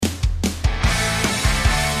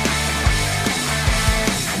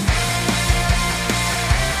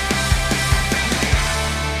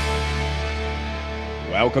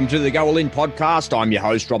Welcome to the Go All In podcast. I'm your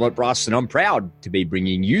host, Robert Bruss, and I'm proud to be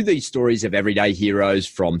bringing you these stories of everyday heroes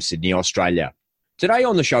from Sydney, Australia. Today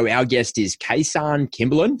on the show, our guest is Kaysan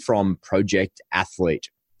Kimberlin from Project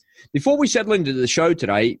Athlete. Before we settle into the show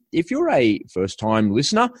today, if you're a first-time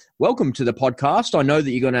listener, welcome to the podcast. I know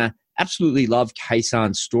that you're going to absolutely love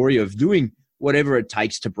Kaysan's story of doing whatever it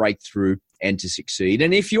takes to break through and to succeed.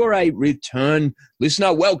 And if you're a return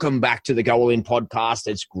listener, welcome back to the Go All In podcast.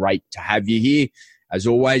 It's great to have you here. As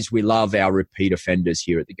always, we love our repeat offenders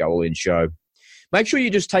here at the Go All In show. Make sure you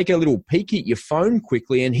just take a little peek at your phone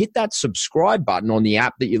quickly and hit that subscribe button on the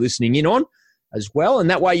app that you're listening in on as well. And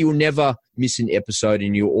that way you'll never miss an episode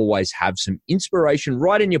and you'll always have some inspiration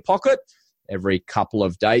right in your pocket every couple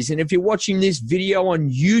of days. And if you're watching this video on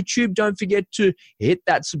YouTube, don't forget to hit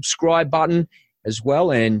that subscribe button as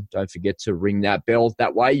well. And don't forget to ring that bell.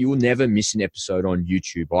 That way you'll never miss an episode on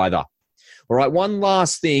YouTube either. All right, one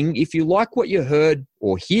last thing. If you like what you heard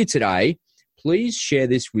or hear today, please share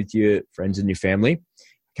this with your friends and your family.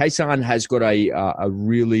 Kaysan has got a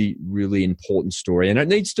really, really important story, and it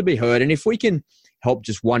needs to be heard. And if we can help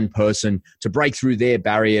just one person to break through their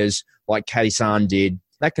barriers like Kaysan did,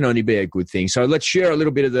 that can only be a good thing. So let's share a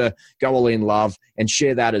little bit of the Go All In love and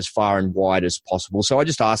share that as far and wide as possible. So I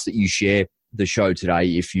just ask that you share the show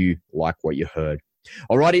today if you like what you heard.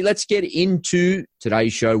 Alrighty, let's get into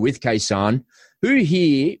today's show with Kaysan. Who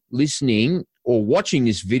here listening or watching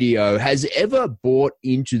this video has ever bought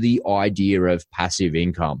into the idea of passive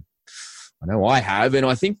income? I know I have, and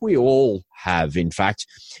I think we all have, in fact.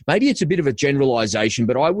 Maybe it's a bit of a generalization,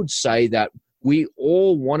 but I would say that we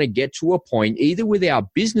all want to get to a point, either with our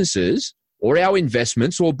businesses or our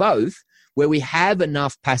investments or both, where we have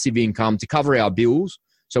enough passive income to cover our bills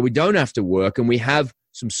so we don't have to work and we have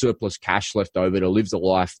some surplus cash left over to live the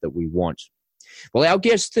life that we want. Well, our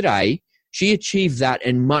guest today, she achieved that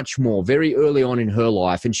and much more very early on in her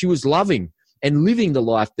life, and she was loving and living the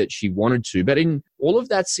life that she wanted to. But in all of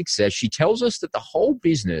that success, she tells us that the whole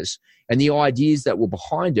business and the ideas that were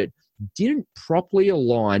behind it didn't properly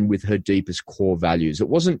align with her deepest core values. It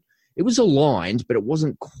was aligned, but it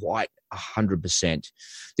wasn't quite 100%.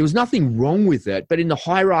 There was nothing wrong with it, but in the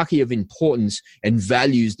hierarchy of importance and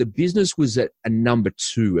values, the business was at a number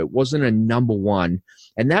 2. It wasn't a number 1.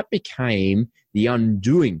 And that became the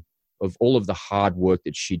undoing of all of the hard work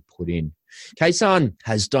that she'd put in. Kaysan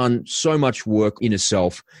has done so much work in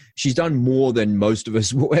herself. She's done more than most of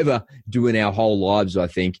us will ever do in our whole lives, I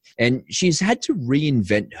think. And she's had to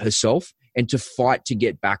reinvent herself and to fight to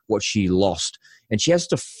get back what she lost. And she has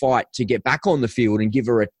to fight to get back on the field and give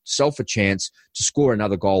herself a chance to score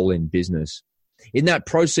another goal in business. In that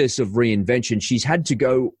process of reinvention, she's had to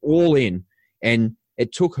go all in, and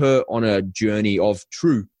it took her on a journey of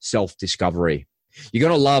true self-discovery. You're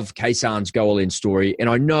going to love Kaysan's Go All In story, and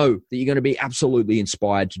I know that you're going to be absolutely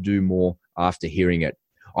inspired to do more after hearing it.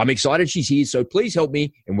 I'm excited she's here, so please help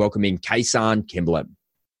me in welcoming Kaysan Kimberlin.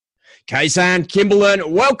 Kaysan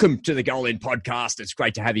Kimberlin, welcome to the Go All In podcast. It's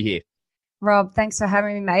great to have you here. Rob, thanks for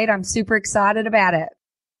having me, mate. I'm super excited about it.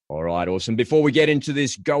 All right, awesome. Before we get into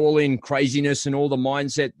this Go All In craziness and all the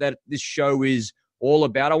mindset that this show is all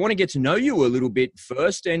about, I want to get to know you a little bit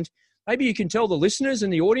first, and maybe you can tell the listeners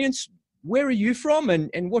and the audience, where are you from and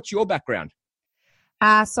what's your background?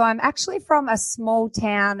 So I'm actually from a small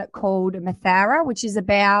town called Mathara, which is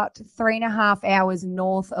about 3.5 hours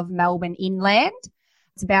north of Melbourne inland.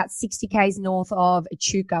 It's about 60 k's north of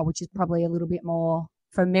Echuca, which is probably a little bit more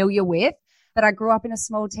familiar with. But I grew up in a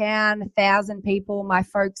small town, 1,000 people. My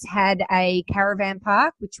folks had a caravan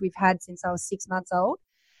park, which we've had since I was 6 months old.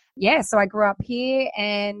 Yeah, so I grew up here,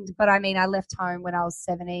 but I left home when I was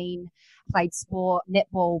 17, played sport,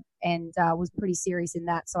 netball, and was pretty serious in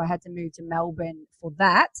that. So I had to move to Melbourne for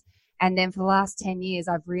that. And then for the last 10 years,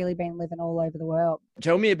 I've really been living all over the world.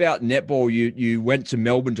 Tell me about netball. You went to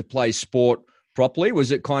Melbourne to play sport properly.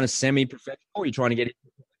 Was it kind of semi-professional? You're trying to get it?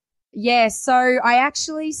 Yeah, so I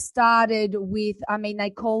actually started with,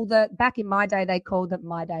 back in my day, they called it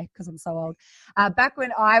my day because I'm so old. Back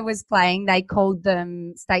when I was playing, they called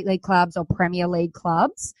them state league clubs or Premier League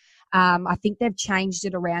clubs. I think they've changed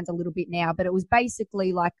it around a little bit now, but it was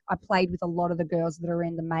basically like I played with a lot of the girls that are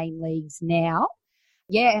in the main leagues now.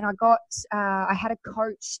 Yeah, and I had a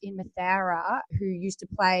coach in Mathara who used to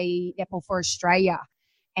play netball for Australia.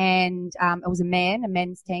 And it was a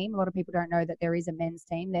men's team. A lot of people don't know that there is a men's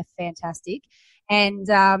team. They're fantastic. And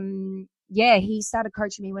he started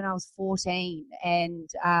coaching me when I was 14, and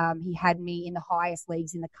he had me in the highest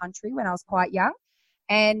leagues in the country when I was quite young.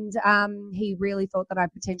 And he really thought that I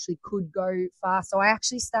potentially could go far. So I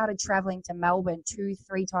actually started traveling to Melbourne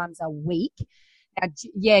 2-3 times a week Now,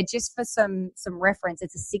 yeah, just for some reference,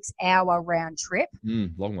 it's a 6-hour round trip.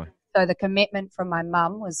 Long way. So the commitment from my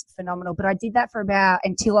mum was phenomenal. But I did that for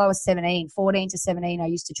until I was 14 to 17, I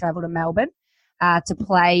used to travel to Melbourne to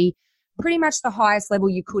play pretty much the highest level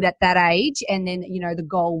you could at that age. And then, the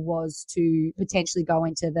goal was to potentially go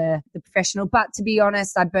into the professional. But to be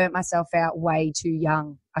honest, I burnt myself out way too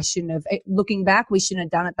young. I shouldn't have. Looking back, we shouldn't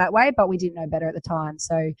have done it that way, but we didn't know better at the time.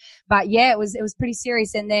 So, but yeah, it was pretty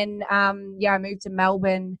serious. And then, I moved to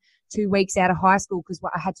Melbourne 2 weeks out of high school because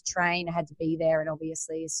I had to train, I had to be there. And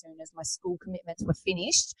obviously as soon as my school commitments were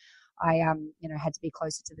finished, I, had to be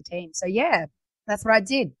closer to the team. So yeah, that's what I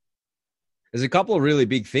did. There's a couple of really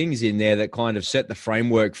big things in there that kind of set the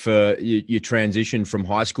framework for your transition from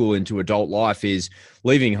high school into adult life is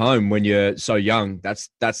leaving home when you're so young. That's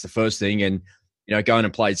the first thing. And, going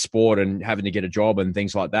and played sport and having to get a job and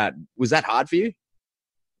things like that. Was that hard for you?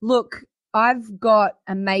 Look, I've got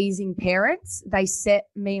amazing parents. They set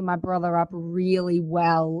me and my brother up really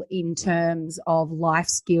well in terms of life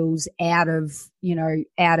skills out of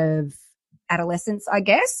adolescence, I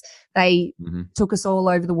guess. They took us all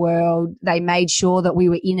over the world. They made sure that we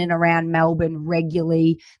were in and around Melbourne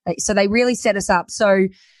regularly. So they really set us up. So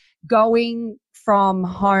going from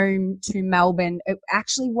home to Melbourne, it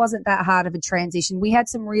actually wasn't that hard of a transition. We had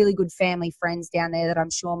some really good family friends down there that I'm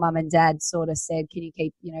sure mum and dad sort of said, can you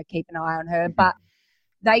keep an eye on her? But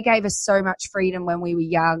they gave us so much freedom when we were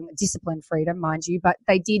young, disciplined freedom, mind you, but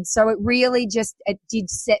they did. So it did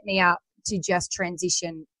set me up to just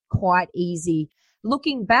transition quite easy.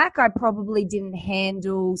 Looking back, I probably didn't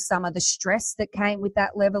handle some of the stress that came with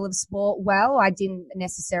that level of sport well. I didn't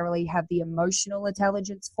necessarily have the emotional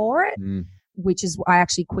intelligence for it, which is I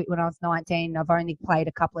actually quit when I was 19. I've only played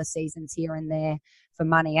a couple of seasons here and there for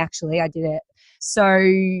money. Actually, I did it. So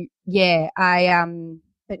yeah,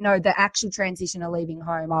 but no, the actual transition of leaving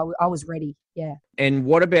home, I was ready. Yeah. And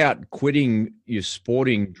what about quitting your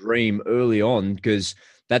sporting dream early on? Because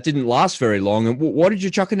that didn't last very long. And what did you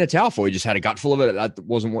chuck in the towel for? You just had a gut full of it. That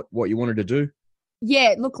wasn't what you wanted to do.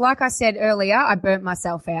 Yeah, look, like I said earlier, I burnt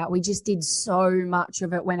myself out. We just did so much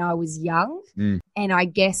of it when I was young. And I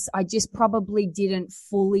guess I just probably didn't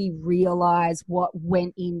fully realize what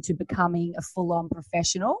went into becoming a full-on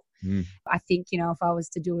professional. I think, if I was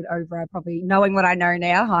to do it over, I probably, knowing what I know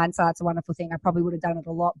now, hindsight's a wonderful thing, I probably would have done it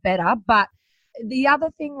a lot better. But the other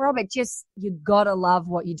thing, Robert, just you got to love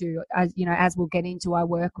what you do. As we'll get into, I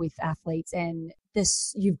work with athletes and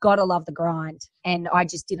you've got to love the grind. And I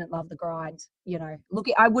just didn't love the grind. Look,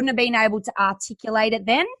 I wouldn't have been able to articulate it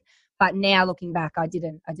then, but now looking back, I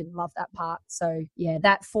didn't love that part. So yeah,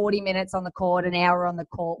 that 40 minutes on the court, an hour on the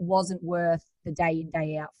court wasn't worth the day in,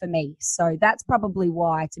 day out for me. So that's probably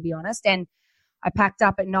why, to be honest. And I packed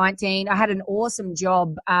up at 19. I had an awesome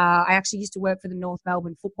job. I actually used to work for the North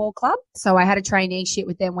Melbourne Football Club. So I had a traineeship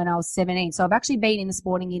with them when I was 17. So I've actually been in the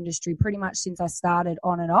sporting industry pretty much since I started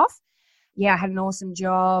on and off. Yeah, I had an awesome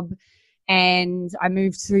job and I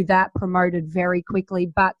moved through that, promoted very quickly.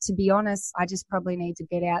 But to be honest, I just probably need to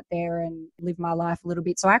get out there and live my life a little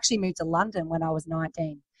bit. So I actually moved to London when I was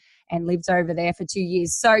 19 and lived over there for 2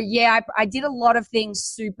 years. So yeah, I did a lot of things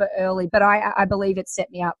super early, but I believe it set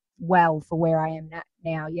me up well for where I am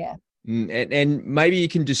now. Yeah. And maybe you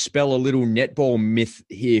can dispel a little netball myth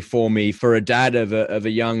here for me, for a dad of a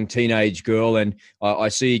young teenage girl. And I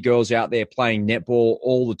see girls out there playing netball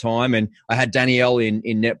all the time. And I had Danielle in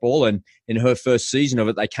netball, and in her first season of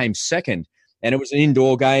it, they came second. And it was an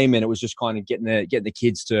indoor game, and it was just kind of getting the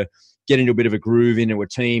kids to get into a bit of a groove, into a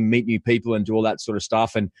team, meet new people, and do all that sort of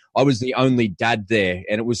stuff. And I was the only dad there.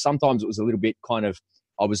 And sometimes it was a little bit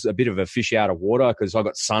I was a bit of a fish out of water because I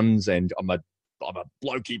got sons and I'm a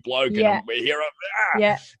blokey bloke and we're here.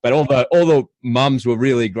 Yeah. But all the mums were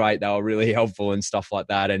really great. They were really helpful and stuff like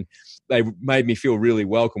that. And they made me feel really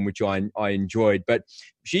welcome, which I enjoyed. But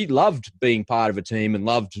she loved being part of a team and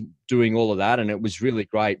loved doing all of that. And it was really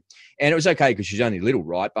great. And it was okay because she's only little,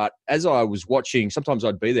 right? But as I was watching, sometimes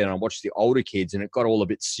I'd be there and I'd watch the older kids and it got all a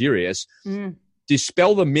bit serious.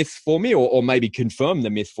 Dispel the myth for me or maybe confirm the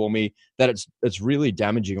myth for me that it's really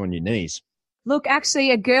damaging on your knees. Look,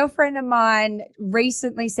 actually, a girlfriend of mine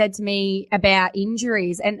recently said to me about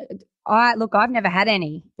injuries, and I've never had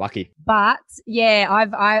any. Lucky. But yeah,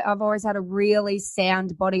 I've always had a really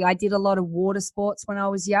sound body. I did a lot of water sports when I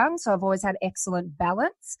was young, so I've always had excellent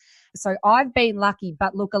balance. So I've been lucky,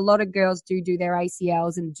 but look, a lot of girls do their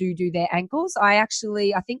ACLs and do their ankles. I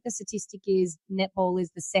think the statistic is netball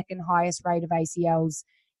is the second highest rate of ACLs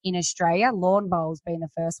in Australia. Lawn bowls being the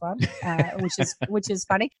first one, which is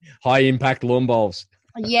funny. High impact lawn bowls.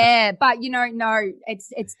 Yeah, but no,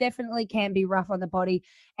 it's definitely can be rough on the body,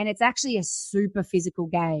 and it's actually a super physical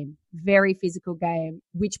game, very physical game,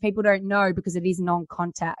 which people don't know because it is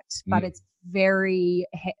non-contact, but it's you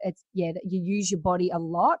use your body a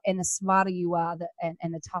lot, and the smarter you are,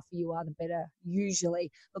 and the tougher you are, the better.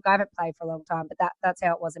 Usually, look, I haven't played for a long time, but that's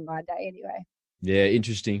how it was in my day, anyway. Yeah,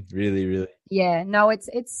 interesting. Really, really. Yeah, no, it's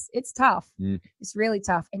tough. Mm. It's really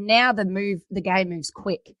tough. And now the game moves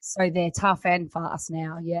quick. So they're tough and fast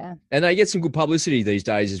now. Yeah. And they get some good publicity these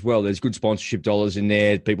days as well. There's good sponsorship dollars in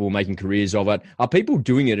there. People are making careers of it. Are people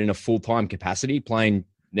doing it in a full-time capacity, playing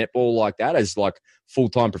netball like that as like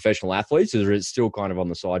full-time professional athletes, or is it still kind of on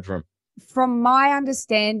the side for them? From my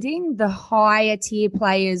understanding, the higher tier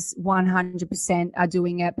players 100% are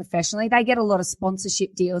doing it professionally. They get a lot of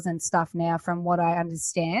sponsorship deals and stuff now, from what I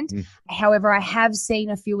understand. However, I have seen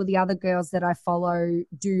a few of the other girls that I follow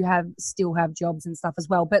still have jobs and stuff as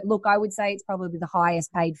well. But look, I would say it's probably the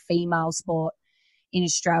highest paid female sport in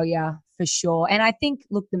Australia for sure. And I think,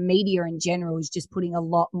 look, the media in general is just putting a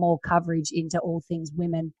lot more coverage into all things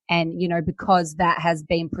women. And, because that has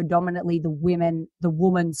been predominantly the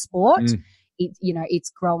woman sport,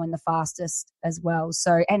 it's growing the fastest as well.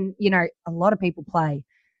 So, and, a lot of people play.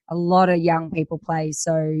 A lot of young people play.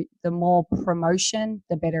 So the more promotion,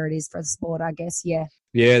 the better it is for the sport, I guess. Yeah.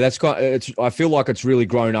 Yeah, I feel like it's really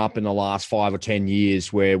grown up in the last 5 or 10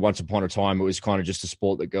 years, where once upon a time it was kind of just a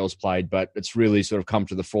sport that girls played, but it's really sort of come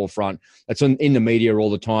to the forefront. It's in the media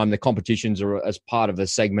all the time. The competitions are as part of the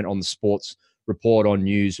segment on the sports report on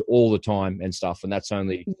news all the time and stuff, and that's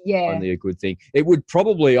only a good thing. It would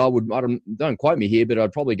probably, don't quote me here, but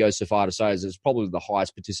I'd probably go so far to say it's probably the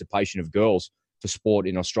highest participation of girls for sport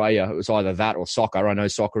in Australia. It was either that or soccer. I know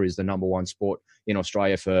soccer is the number one sport in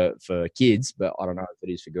Australia for kids, but I don't know if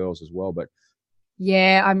it is for girls as well. But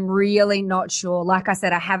yeah, I'm really not sure. Like I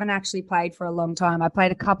said, I haven't actually played for a long time. I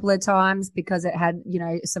played a couple of times because it had,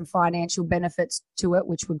 some financial benefits to it,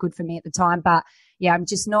 which were good for me at the time. But yeah, I'm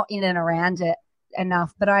just not in and around it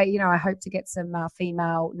enough. But I hope to get some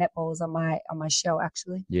female netballs on my show,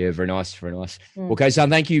 actually. Yeah, very nice, very nice. Okay, so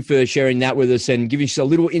thank you for sharing that with us and giving us a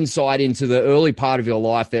little insight into the early part of your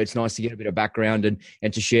life there. It's nice to get a bit of background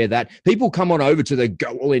and to share that. People come on over to the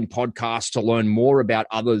Go All In podcast to learn more about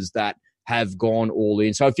others that have gone all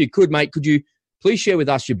in. So if you could, mate, could you please share with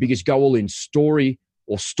us your biggest Go All In story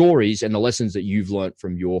or stories and the lessons that you've learned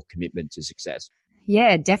from your commitment to success?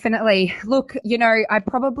 Yeah, definitely. Look, I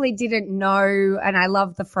probably didn't know, and I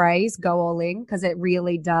love the phrase go all in because it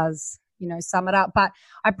really does, sum it up. But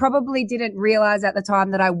I probably didn't realize at the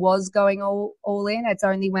time that I was going all in. It's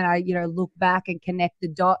only when I, look back and connect the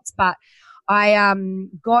dots. But I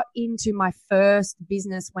got into my first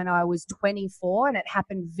business when I was 24, and it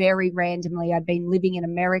happened very randomly. I'd been living in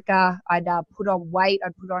America. I'd put on weight.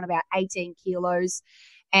 I'd put on about 18 kilos.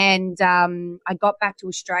 And I got back to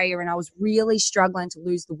Australia and I was really struggling to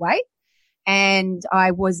lose the weight. And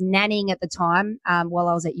I was nannying at the time while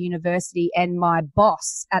I was at university. And my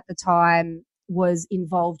boss at the time was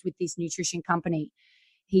involved with this nutrition company.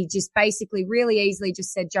 He just basically really easily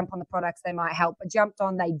just said, jump on the products, they might help. I jumped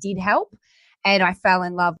on, they did help. And I fell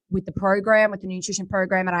in love with the program, with the nutrition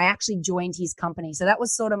program, and I actually joined his company. So that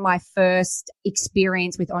was sort of my first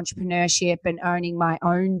experience with entrepreneurship and owning my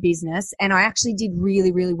own business. And I actually did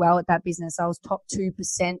really, really well at that business. I was top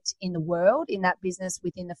 2% in the world in that business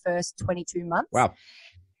within the first 22 months. Wow.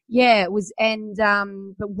 Yeah, it was. And,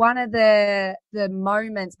 but one of the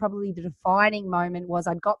moments, probably the defining moment, was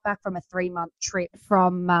I got back from a 3-month trip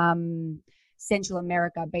from, Central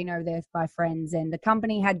America. I've been over there with my friends, and the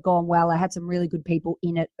company had gone well. I had some really good people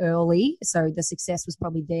in it early, so the success was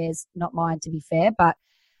probably theirs, not mine, to be fair. But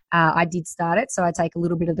I did start it, so I take a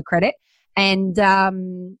little bit of the credit. And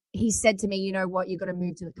he said to me, "You know what? You've got to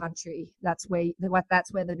move to the country. That's where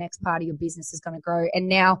the next part of your business is going to grow." And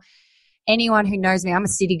now, anyone who knows me, I'm a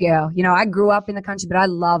city girl. I grew up in the country, but I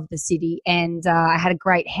love the city. And I had a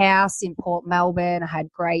great house in Port Melbourne. I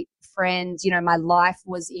had great friends. My life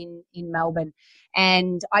was in Melbourne.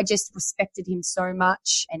 And I just respected him so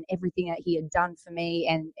much and everything that he had done for me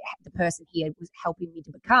and the person he was helping me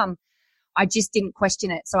to become. I just didn't question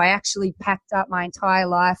it. So I actually packed up my entire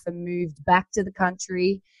life and moved back to the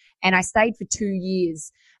country. And I stayed for 2 years.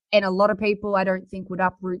 And a lot of people, I don't think, would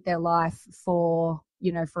uproot their life for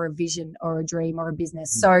a vision or a dream or a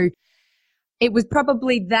business. So it was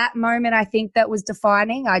probably that moment, I think, that was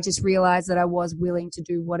defining. I just realized that I was willing to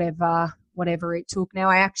do whatever it took.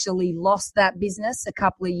 Now, I actually lost that business a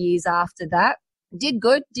couple of years after that. Did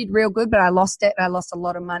real good, but I lost it. And I lost a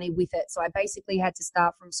lot of money with it. So I basically had to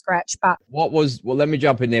start from scratch. But let me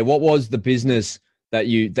jump in there. What was the business that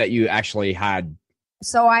you actually had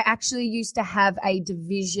So I actually used to have a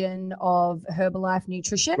division of Herbalife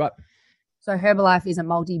Nutrition. Right. So Herbalife is a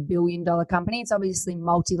multi-billion-dollar company. It's obviously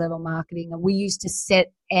multi-level marketing. And we used to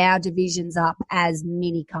set our divisions up as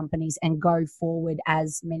mini companies and go forward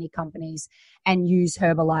as many companies and use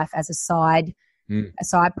Herbalife as a side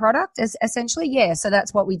product essentially. Yeah. So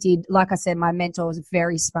that's what we did. Like I said, my mentor was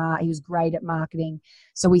very smart. He was great at marketing.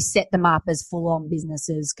 So we set them up as full-on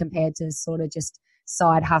businesses compared to sort of just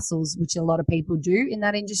side hustles, which a lot of people do in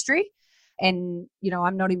that industry. And,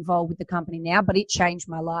 I'm not involved with the company now, but it changed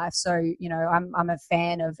my life. So, I'm a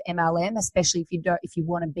fan of MLM, especially if you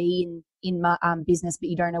want to be in my business, but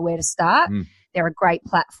you don't know where to start. They're a great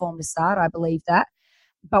platform to start. I believe that.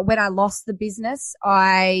 But when I lost the business,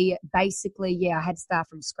 I basically, I had to start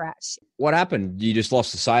from scratch. What happened? You just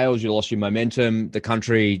lost the sales, you lost your momentum, the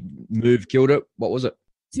country moved, killed it. What was it?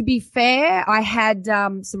 To be fair, I had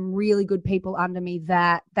some really good people under me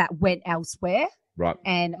that went elsewhere. Right.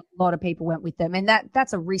 And a lot of people went with them. And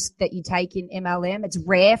that's a risk that you take in MLM. It's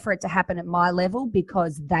rare for it to happen at my level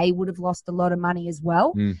because they would have lost a lot of money as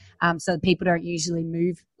well. So people don't usually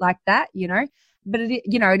move like that, But,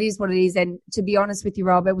 it is what it is. And to be honest with you,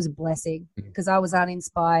 Rob, it was a blessing because I was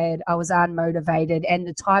uninspired. I was unmotivated. And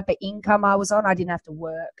the type of income I was on, I didn't have to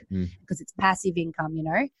work because it's passive income,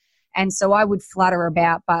 And so I would flutter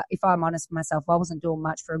about. But if I'm honest with myself, I wasn't doing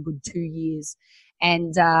much for a good 2 years.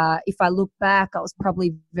 And if I look back, I was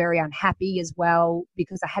probably very unhappy as well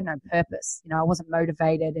because I had no purpose. I wasn't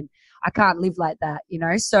motivated and I can't live like that,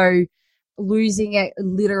 So losing it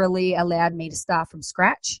literally allowed me to start from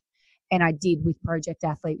scratch. And I did with Project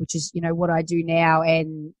Athlete, which is, what I do now.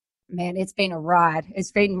 And man, it's been a ride.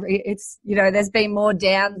 It's there's been more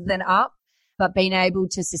downs than up, but being able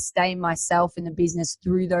to sustain myself in the business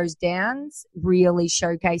through those downs really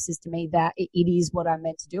showcases to me that it is what I'm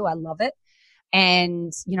meant to do. I love it.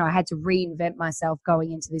 And, I had to reinvent myself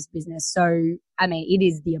going into this business. So, it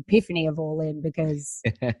is the epiphany of All In because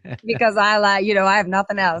I have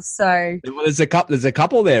nothing else. So well, there's a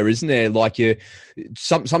couple there, isn't there? Like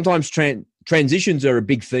sometimes transitions are a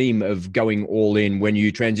big theme of going all in when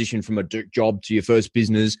you transition from a job to your first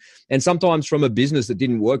business, and sometimes from a business that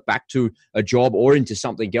didn't work back to a job or into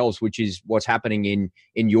something else, which is what's happening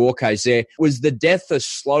in your case there. Was the death a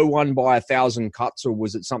slow one by 1,000 cuts, or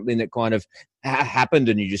was it something that kind of happened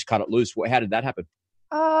and you just cut it loose? How did that happen?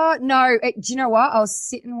 No. Do you know what? I was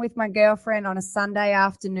sitting with my girlfriend on a Sunday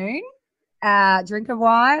afternoon, drinking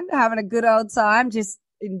wine, having a good old time, just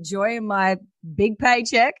enjoying my big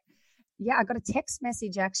paycheck. Yeah, I got a text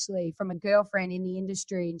message actually from a girlfriend in the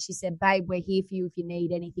industry, and she said, "Babe, we're here for you if you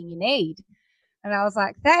need anything you need." And I was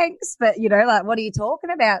like, "Thanks, but what are you talking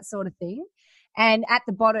about?" sort of thing. And at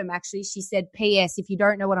the bottom, actually, she said, "P.S. If you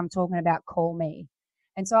don't know what I'm talking about, call me."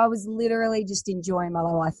 And so I was literally just enjoying my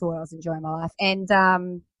life. Well, I thought I was enjoying my life. And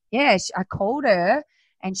I called her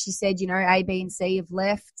and she said, A, B, and C have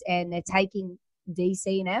left and they're taking D,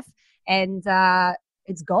 C, and F. And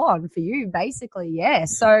it's gone for you, basically. Yeah.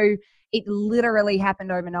 So it literally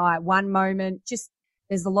happened overnight. One moment,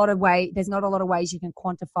 there's not a lot of ways you can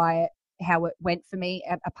quantify it, how it went for me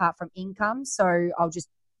apart from income. So I'll just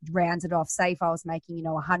round it off. Say if I was making,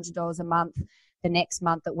 $100 a month, the next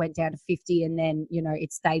month it went down to 50 and then,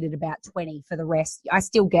 it stayed at about 20 for the rest. I can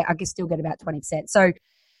still get about 20%. So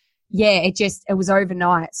yeah, it was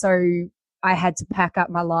overnight. So I had to pack up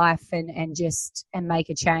my life and make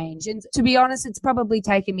a change. And to be honest, it's probably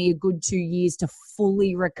taken me a good 2 years to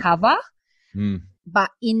fully recover. But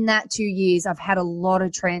in that 2 years, I've had a lot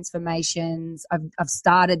of transformations. I've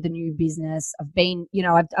started the new business. I've been,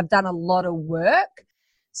 I've done a lot of work.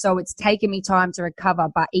 So it's taken me time to recover.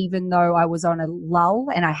 But even though I was on a lull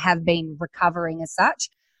and I have been recovering as such,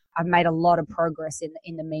 I've made a lot of progress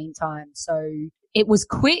in the meantime. So it was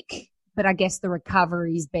quick, but I guess the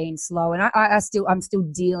recovery's been slow. And I'm still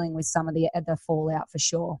dealing with some of the fallout for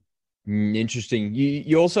sure. Interesting.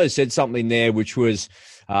 You also said something there which was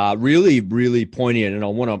really, really poignant, and I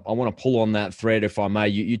want to pull on that thread if I may.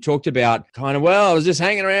 You talked about I was just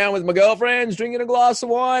hanging around with my girlfriends, drinking a glass of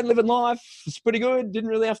wine, living life. It's pretty good. Didn't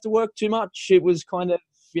really have to work too much. It was kind of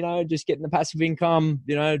just getting the passive income,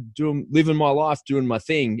 living my life, doing my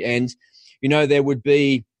thing. And there would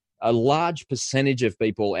be a large percentage of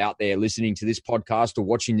people out there listening to this podcast or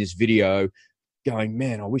watching this video going,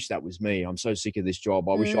 man, I wish that was me. I'm so sick of this job.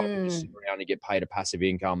 I wish I could just sit around and get paid a passive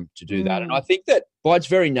income to do that. And I think that by its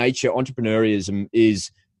very nature, entrepreneurism is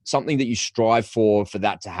something that you strive for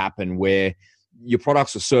that to happen, where your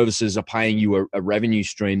products or services are paying you a revenue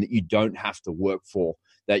stream that you don't have to work for,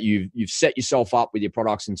 that you've set yourself up with your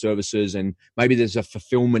products and services, and maybe there's a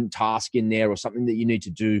fulfillment task in there or something that you need to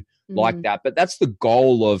do like that. But that's the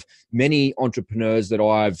goal of many entrepreneurs that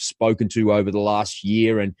I've spoken to over the last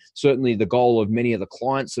year, and certainly the goal of many of the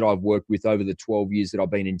clients that I've worked with over the 12 years that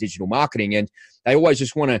I've been in digital marketing. And they always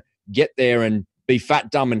just want to get there and be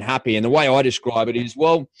fat, dumb, and happy. And the way I describe it is,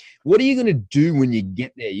 well, what are you going to do when you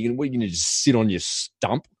get there? What are you going to just sit on your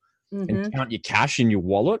stump and count your cash in your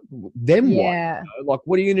wallet? Then what? Like,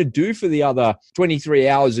 what are you going to do for the other 23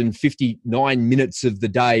 hours and 59 minutes of the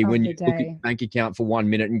day when you look at your bank account for 1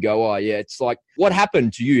 minute and go, oh, yeah, it's like, what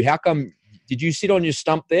happened to you? How come? Did you sit on your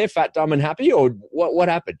stump there, fat, dumb, and happy, or what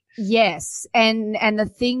happened? Yes. And the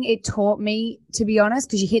thing it taught me, to be honest,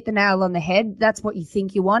 because you hit the nail on the head, that's what you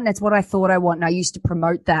think you want. That's what I thought I want. And I used to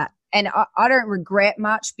promote that. And I don't regret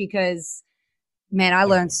much because, man, I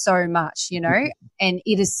learned so much, and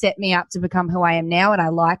it has set me up to become who I am now. And I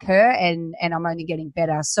like her, and I'm only getting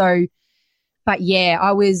better. So, but yeah,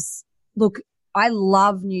 I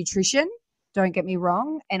love nutrition. Don't get me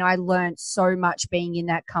wrong. And I learned so much being in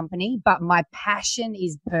that company, but my passion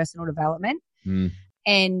is personal development.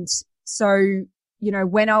 And so,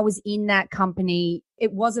 when I was in that company,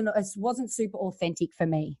 it wasn't super authentic for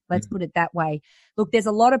me. Let's put it that way. Look, there's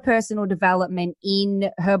a lot of personal development in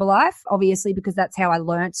Herbalife, obviously, because that's how I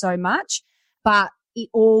learned so much, but it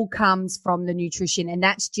all comes from the nutrition. And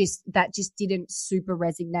that just didn't super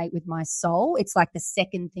resonate with my soul. It's like the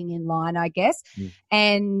second thing in line, I guess.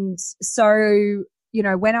 And so,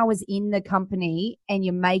 when I was in the company and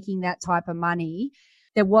you're making that type of money,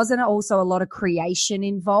 there wasn't also a lot of creation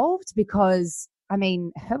involved because,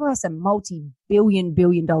 Herbalife's a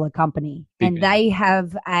multi-billion company, and they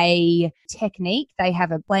have a technique, they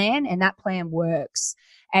have a plan, and that plan works.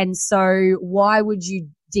 And so why would you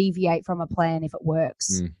deviate from a plan if it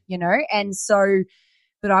works, And so,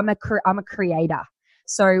 but I'm a creator.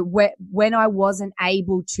 So when I wasn't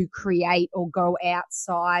able to create or go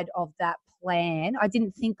outside of that plan, I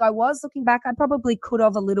didn't think I was. Looking back, I probably could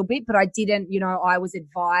have a little bit, but I didn't. I was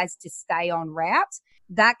advised to stay on route.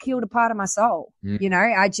 That killed a part of my soul.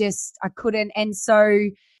 I couldn't. And so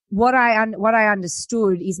what I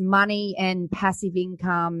understood is money and passive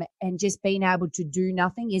income and just being able to do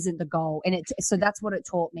nothing isn't the goal. And so that's what it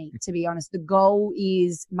taught me, to be honest. The goal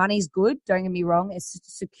is money's good. Don't get me wrong. It's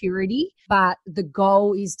security, but the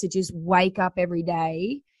goal is to just wake up every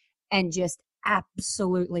day and just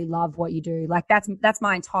absolutely love what you do. Like that's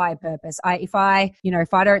my entire purpose. If I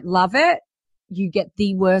don't love it, you get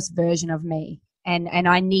the worst version of me. And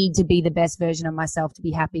I need to be the best version of myself to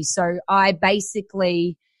be happy. So I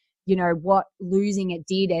basically, what losing it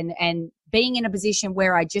did and being in a position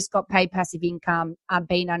where I just got paid passive income,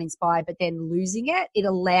 being uninspired, but then losing it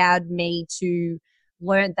allowed me to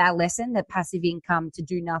learn that lesson that passive income to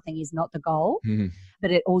do nothing is not the goal. But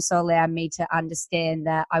it also allowed me to understand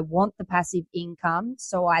that I want the passive income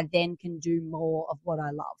so I then can do more of what I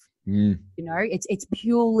love. It's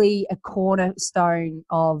purely a cornerstone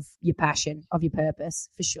of your passion, of your purpose,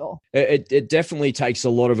 for sure. It definitely takes a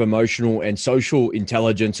lot of emotional and social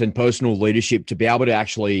intelligence and personal leadership to be able to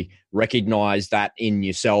actually recognize that in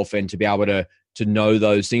yourself and to be able to know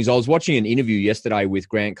those things. I was watching an interview yesterday with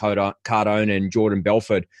Grant Cardone and Jordan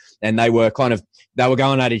Belfort, and they were going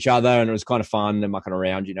at each other, and it was kind of fun. They're mucking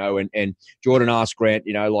around, and Jordan asked Grant,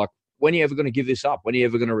 like, when are you ever going to give this up? When are you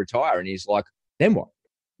ever going to retire? And he's like, then what?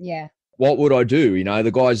 Yeah. What would I do?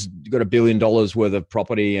 The guy's got $1 billion worth of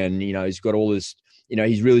property and, he's got all this,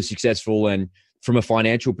 he's really successful and from a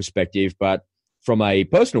financial perspective, but from a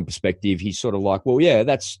personal perspective, he's sort of like, well, yeah,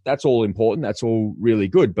 that's all important. That's all really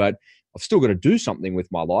good, but I've still got to do something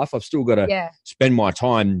with my life. I've still got to spend my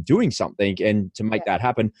time doing something and to make that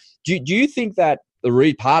happen. Do you think that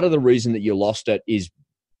part of the reason that you lost it is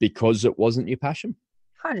because it wasn't your passion?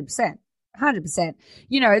 100%. 100%.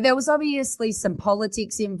 There was obviously some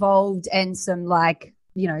politics involved and some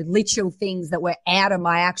literal things that were out of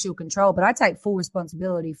my actual control, but I take full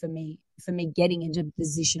responsibility for me getting into the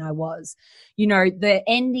position I was. The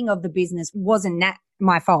ending of the business wasn't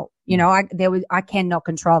my fault. I cannot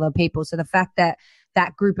control the people. So the fact that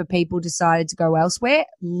that group of people decided to go elsewhere,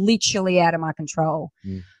 literally out of my control.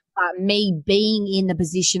 Me being in the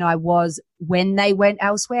position I was when they went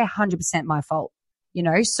elsewhere, 100% my fault.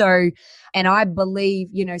 So, and I believe,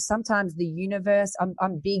 sometimes the universe,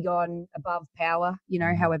 I'm big on above power,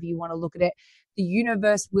 however you want to look at it. The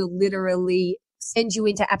universe will literally send you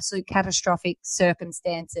into absolute catastrophic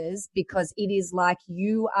circumstances because it is like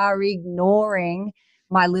you are ignoring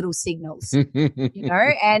my little signals, and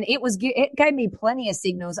it gave me plenty of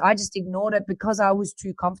signals. I just ignored it because I was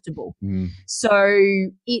too comfortable. So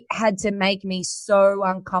it had to make me so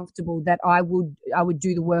uncomfortable that I would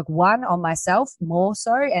do the work, one, on myself more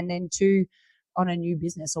so, and then two, on a new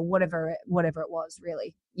business or whatever it was,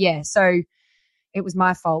 really. Yeah. So it was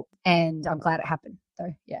my fault, and I'm glad it happened.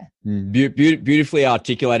 So, yeah. Beautifully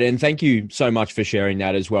articulated. And thank you so much for sharing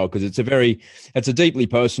that as well, because it's a deeply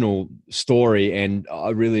personal story. And I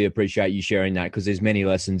really appreciate you sharing that, because there's many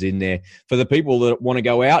lessons in there for the people that want to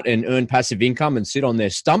go out and earn passive income and sit on their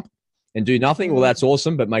stump and do nothing. Well, that's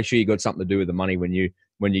awesome. But make sure you got something to do with the money when you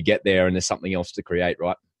get there and there's something else to create,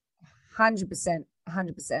 right? 100%.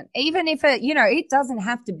 100%. Even if it doesn't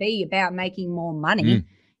have to be about making more money.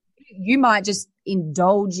 You might just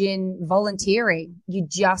indulge in volunteering. You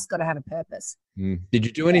just got to have a purpose. Did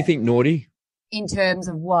you do anything naughty? In terms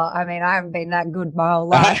of what? I mean, I haven't been that good my whole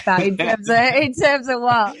life, but in terms of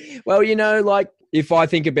what? Well, like if I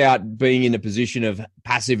think about being in a position of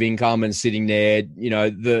passive income and sitting there,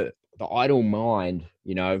 the idle mind,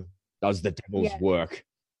 does the devil's work.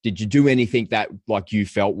 Did you do anything that like you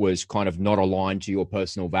felt was kind of not aligned to your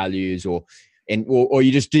personal values, or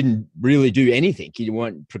you just didn't really do anything? You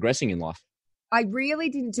weren't progressing in life? I really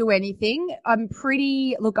didn't do anything. I've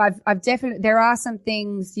definitely, there are some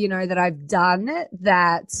things, that I've done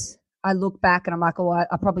that I look back and I'm like, oh,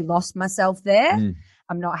 I probably lost myself there.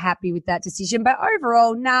 I'm not happy with that decision, but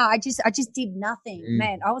overall, I just did nothing.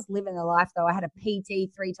 Man, I was living the life though. I had a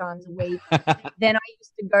PT 3 times a week. Then I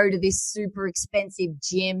used to go to this super expensive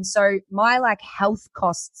gym. So my health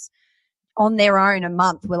costs on their own a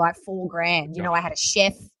month were like $4,000. I had a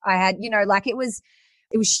chef. I had, it was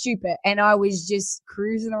stupid. And I was just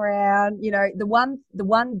cruising around. The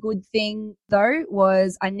one good thing though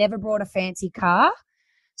was I never brought a fancy car.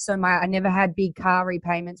 So I never had big car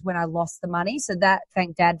repayments when I lost the money. So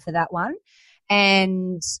thank Dad for that one.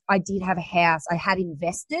 And I did have a house. I had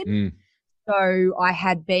invested. So I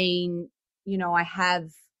had been,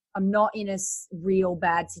 I'm not in a real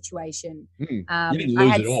bad situation. You didn't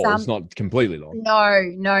lose it all. It's not completely lost.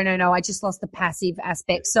 No. I just lost the passive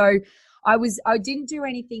aspect. So I didn't do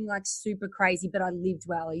anything super crazy, but I lived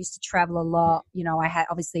well. I used to travel a lot. I had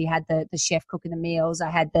the chef cooking the meals.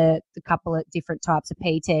 I had the couple of different types of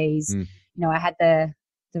PTs. I had the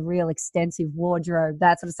real extensive wardrobe,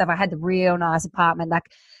 that sort of stuff. I had the real nice apartment.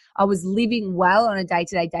 I was living well on a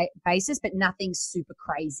day-to-day basis, but nothing super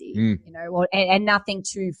crazy, and nothing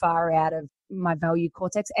too far out of my value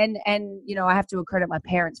cortex. And I have to accredit my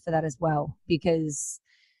parents for that as well, because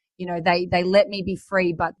they let me be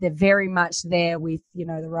free, but they're very much there with, the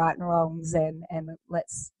right and wrongs and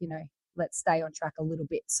let's stay on track a little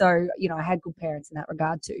bit. So, I had good parents in that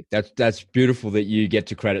regard too. That's beautiful that you get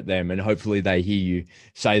to credit them, and hopefully they hear you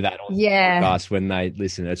say that on the podcast when they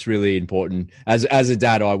listen. It's really important. As a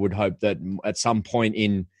dad, I would hope that at some point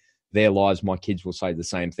in their lives, my kids will say the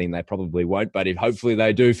same thing. They probably won't, but hopefully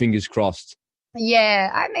they do, fingers crossed.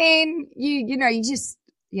 Yeah. I mean,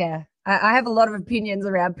 I have a lot of opinions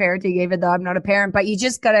around parenting, even though I'm not a parent, but you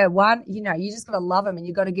just got to love them, and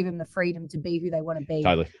you got to give them the freedom to be who they want to be.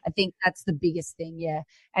 Totally. I think that's the biggest thing. Yeah.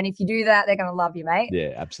 And if you do that, they're going to love you, mate.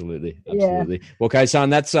 Yeah, absolutely. Absolutely. Yeah. Well, Kaysan,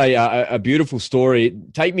 that's a beautiful story.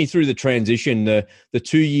 Take me through the transition, the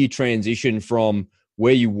 2-year transition from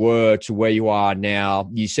where you were to where you are now.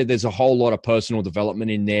 You said there's a whole lot of personal development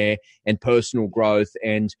in there and personal growth.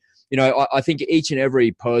 And I think each and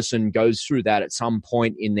every person goes through that at some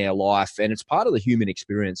point in their life, and it's part of the human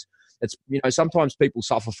experience. It's, sometimes people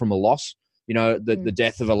suffer from a loss. The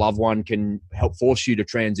death of a loved one can help force you to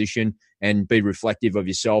transition and be reflective of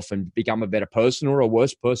yourself and become a better person or a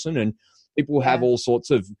worse person. And people have all sorts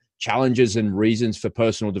of challenges and reasons for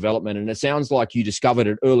personal development. And it sounds like you discovered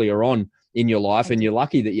it earlier on in your life, and you're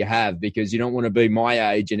lucky that you have, because you don't want to be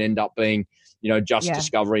my age and end up being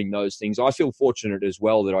discovering those things. I feel fortunate as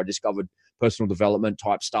well that I discovered personal development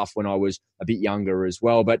type stuff when I was a bit younger as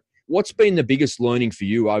well. But what's been the biggest learning for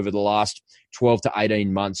you over the last 12 to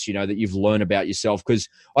 18 months, that you've learned about yourself? Because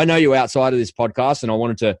I know you outside of this podcast, and I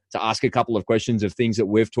wanted to ask a couple of questions of things that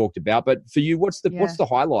we've talked about. But for you, what's the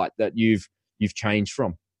highlight that you've changed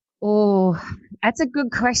from? Oh, that's a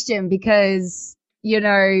good question, because,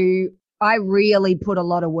 I really put a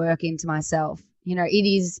lot of work into myself.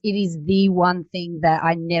 It is the one thing that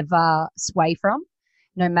I never sway from,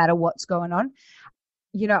 no matter what's going on.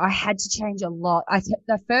 I had to change a lot.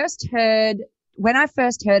 When I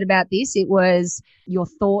first heard about this, it was your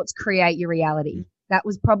thoughts create your reality. That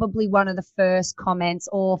was probably one of the first comments,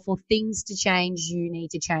 or for things to change, you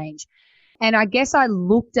need to change. And I guess I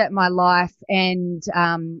looked at my life and,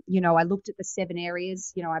 I looked at the 7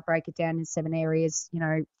 areas. I break it down in 7 areas,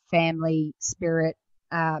 family, spirit,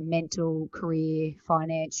 mental, career,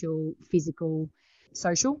 financial, physical,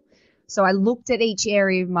 social. So I looked at each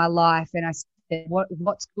area of my life and I said,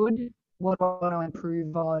 what's good? What do I want to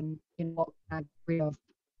improve on? What can I get rid of?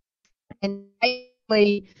 And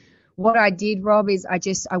basically what I did, Rob, is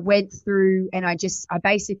I went through and I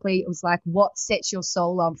basically, it was like, what sets your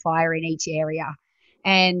soul on fire in each area?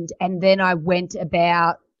 And then I went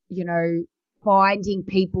about, finding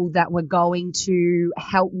people that were going to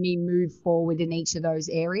help me move forward in each of those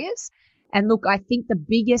areas. And look, I think the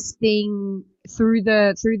biggest thing through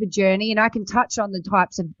the journey, and I can touch on the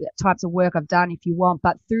types of work I've done if you want,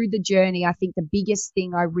 but through the journey, I think the biggest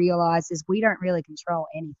thing I realized is we don't really control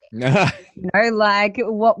anything. Like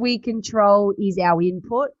what we control is our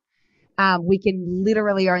input. We can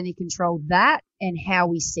literally only control that and how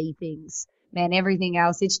we see things. Man, everything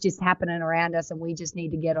else, it's just happening around us and we just need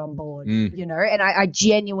to get on board, and I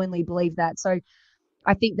genuinely believe that. So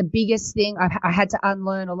I think the biggest thing, I had to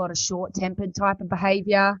unlearn a lot of short-tempered type of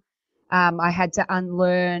behavior. I had to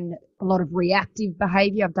unlearn a lot of reactive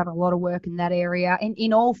behavior. I've done a lot of work in that area and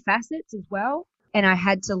in all facets as well. And I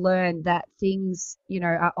had to learn that things,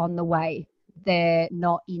 are on the way. They're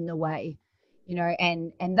not in the way,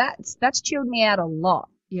 and that's chilled me out a lot,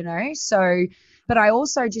 So, but I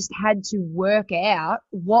also just had to work out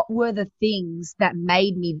what were the things that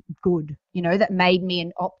made me good, that made me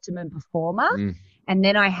an optimum performer. And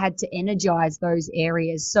then I had to energize those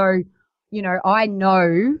areas. So, I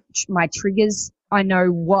know my triggers. I know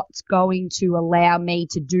what's going to allow me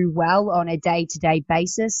to do well on a day-to-day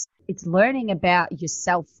basis. It's learning about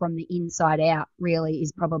yourself from the inside out really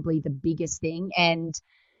is probably the biggest thing. And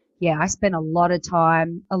yeah, I spent a lot of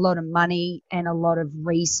time, a lot of money and a lot of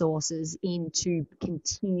resources into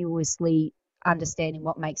continuously understanding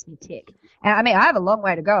what makes me tick. And I mean, I have a long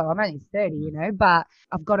way to go. I'm only 30, but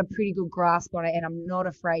I've got a pretty good grasp on it and I'm not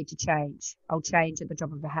afraid to change. I'll change at the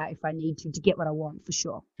drop of a hat if I need to get what I want, for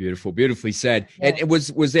sure. Beautiful. Beautifully said. Yeah. And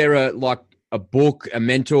was there a book, a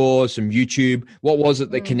mentor, some YouTube? What was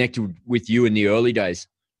it that connected with you in the early days?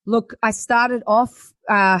 Look, I started off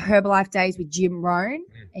Herbalife days with Jim Rohn,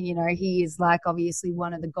 and he is like obviously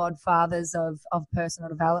one of the godfathers of personal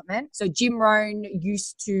development. So Jim Rohn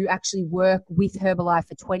used to actually work with Herbalife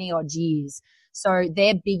for 20 odd years. So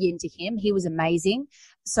they're big into him. He was amazing.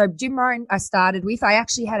 So Jim Rohn I started with. I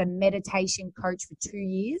actually had a meditation coach for 2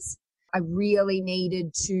 years. I really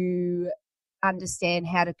needed to understand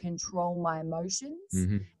how to control my emotions,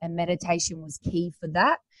 and meditation was key for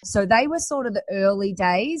that. So they were sort of the early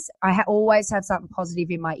days. I always have something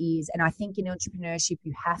positive in my ears, and I think in entrepreneurship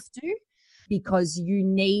you have to, because you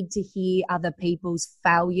need to hear other people's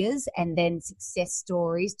failures and then success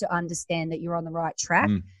stories to understand that you're on the right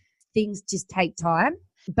track. Things just take time.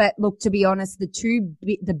 But look, to be honest,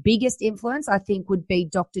 the biggest influence I think would be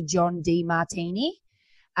Dr. John Demartini.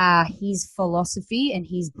 His philosophy and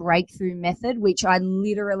his breakthrough method, which I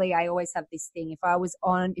always have this thing. If I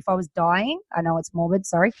was dying, I know it's morbid,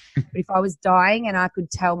 sorry, but if I was dying and I could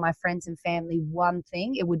tell my friends and family one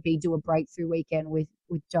thing, it would be do a breakthrough weekend with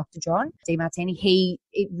Dr. John Demartini.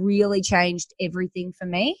 It really changed everything for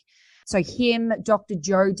me. So him, Dr.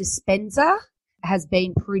 Joe Dispenza has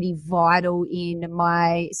been pretty vital in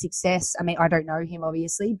my success. I mean, I don't know him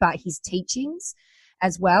obviously, but his teachings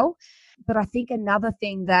as well. But I think another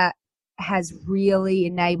thing that has really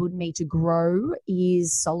enabled me to grow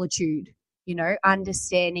is solitude,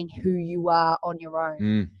 understanding who you are on your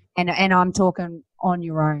own. And I'm talking on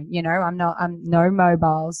your own, I'm no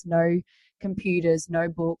mobiles, no computers, no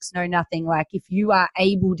books, no nothing. Like if you are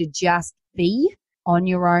able to just be on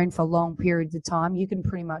your own for long periods of time, you can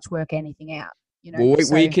pretty much work anything out. Well,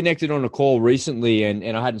 we connected on a call recently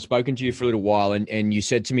and I hadn't spoken to you for a little while and you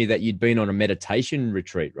said to me that you'd been on a meditation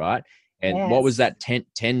retreat, right? And yes. What was that,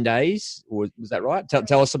 10 days? Or was that right?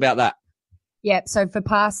 Tell us about that. Yeah, so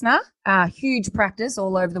Vipassana, huge practice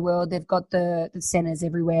all over the world. They've got the centers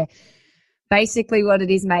everywhere. Basically what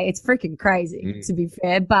it is, mate, it's freaking crazy to be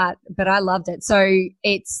fair, but I loved it. So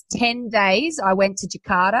it's 10 days. I went to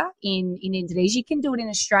Jakarta in Indonesia. You can do it in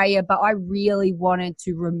Australia, but I really wanted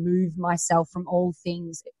to remove myself from all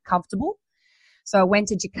things comfortable. So I went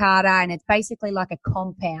to Jakarta and it's basically like a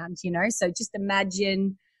compound, So just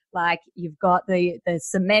imagine like you've got the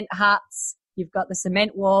cement huts, you've got the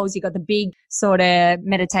cement walls, you've got the big sort of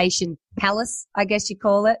meditation palace, I guess you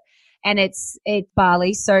call it. And it's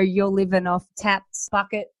Bali, so you're living off taps,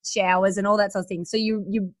 bucket showers and all that sort of thing. So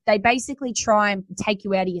they basically try and take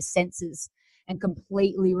you out of your senses and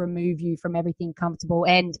completely remove you from everything comfortable.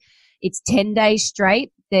 And It's 10 days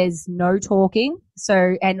straight. There's no talking.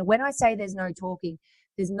 So, and when I say there's no talking,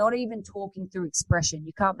 there's not even talking through expression.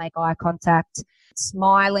 You can't make eye contact,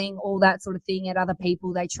 smiling, all that sort of thing at other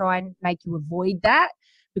people. They try and make you avoid that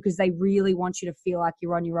because they really want you to feel like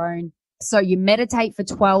you're on your own. So you meditate for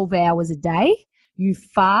 12 hours a day. You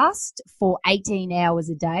fast for 18 hours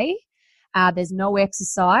a day. There's no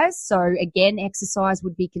exercise. So again, exercise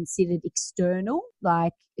would be considered external,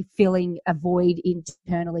 like filling a void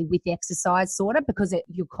internally with exercise, sort of, because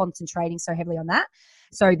you're concentrating so heavily on that.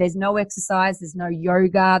 So there's no exercise. There's no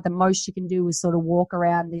yoga. The most you can do is sort of walk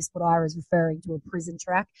around this, what I was referring to, a prison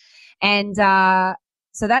track. And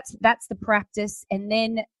so that's the practice. And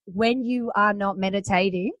then when you are not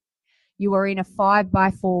meditating, you are in a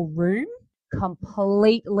 5x4 room,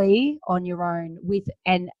 completely on your own,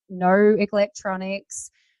 and no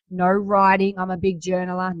electronics, no writing. I'm a big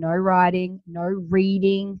journaler. No writing, no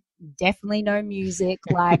reading, definitely no music.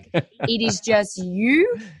 Like it is just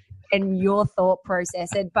you and your thought process.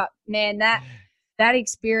 But man, that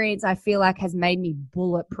experience I feel like has made me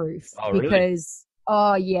bulletproof. Because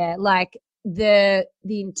oh yeah, like the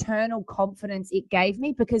internal confidence it gave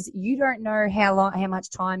me, because you don't know how much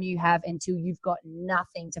time you have until you've got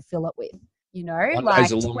nothing to fill it with. You know,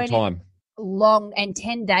 like a long time. And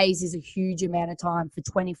 10 days is a huge amount of time for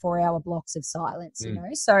 24-hour blocks of silence, you know.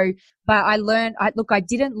 So, but I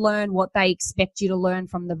didn't learn what they expect you to learn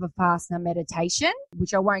from the Vipassana meditation,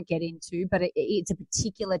 which I won't get into, but it's a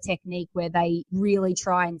particular technique where they really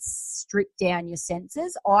try and strip down your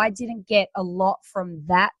senses. I didn't get a lot from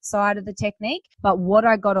that side of the technique, but what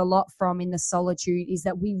I got a lot from in the solitude is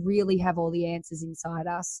that we really have all the answers inside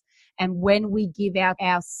us. And when we give out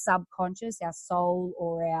our subconscious, our soul,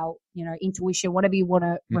 or our, you know, intuition, whatever you want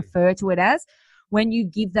to refer to it as, when you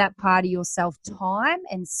give that part of yourself time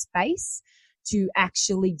and space to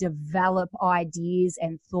actually develop ideas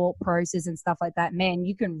and thought process and stuff like that, man,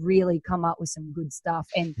 you can really come up with some good stuff.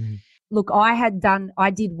 And look, I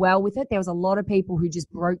did well with it. There was a lot of people who just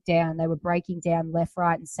broke down. They were breaking down left,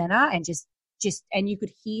 right, and center, and just, and you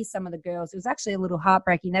could hear some of the girls. It was actually a little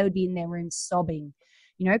heartbreaking. They would be in their room sobbing,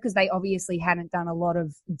 you know, because they obviously hadn't done a lot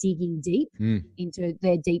of digging deep into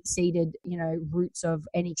their deep-seated, you know, roots of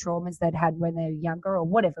any traumas they'd had when they were younger or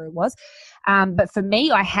whatever it was. But for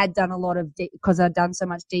me, I had done a lot of, because I'd done so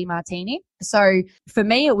much DeMartini. So for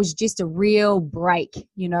me, it was just a real break,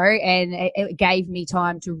 you know, and it gave me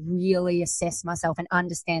time to really assess myself and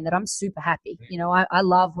understand that I'm super happy. You know, I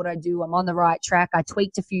love what I do. I'm on the right track. I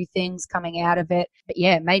tweaked a few things coming out of it. But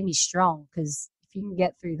yeah, it made me strong, because if you can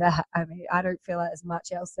get through that, I mean, I don't feel like there's much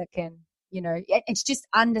else that can, you know, it's just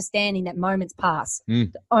understanding that moments pass.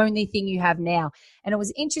 The only thing you have now. And it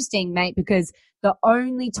was interesting, mate, because the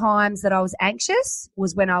only times that I was anxious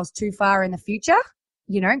was when I was too far in the future,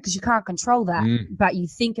 you know, because you can't control that. But you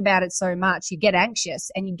think about it so much, you get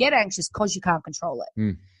anxious, and you get anxious because you can't control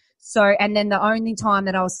it. So, and then the only time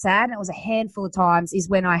that I was sad, and it was a handful of times, is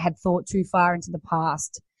when I had thought too far into the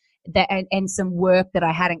past. And some work that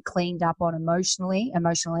I hadn't cleaned up on emotional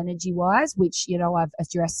energy wise, which, you know, I've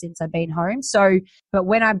addressed since I've been home. So, but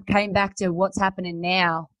when I came back to what's happening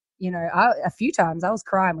now, you know, a few times I was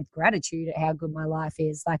crying with gratitude at how good my life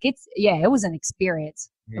is. Like it was an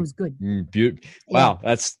experience. It was good. Wow.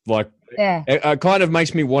 That's like, it kind of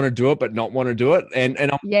makes me want to do it, but not want to do it. And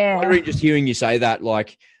I'm wondering, just hearing you say that,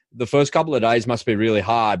 like, the first couple of days must be really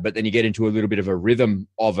hard, but then you get into a little bit of a rhythm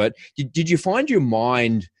of it. Did you find your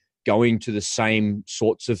mind going to the same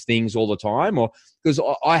sorts of things all the time? Or because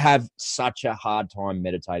I have such a hard time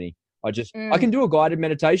meditating. I can do a guided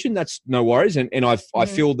meditation. That's no worries. And I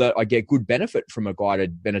feel that I get good benefit from a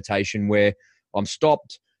guided meditation where I'm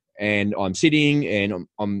stopped and I'm sitting and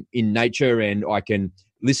I'm in nature and I can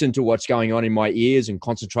listen to what's going on in my ears and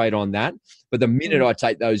concentrate on that. But the minute I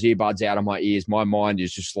take those earbuds out of my ears, my mind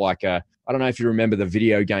is just like I don't know if you remember the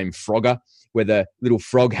video game Frogger, where the little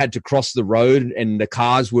frog had to cross the road and the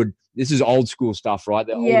cars would, this is old school stuff, right?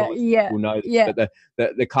 But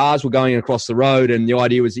the cars were going across the road, and the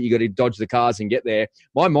idea was that you got to dodge the cars and get there.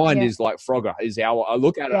 My mind is like Frogger. I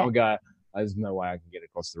look at it and I go, there's no way I can get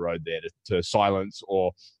across the road there to silence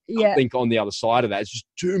or think on the other side of that. It's just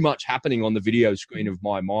too much happening on the video screen of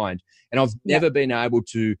my mind. And I've never been able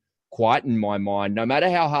to quieten my mind. No matter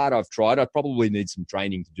how hard I've tried, I probably need some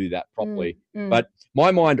training to do that properly. But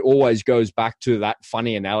my mind always goes back to that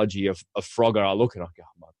funny analogy of Frogger. I look and I go,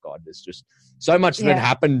 oh my God, there's just so much that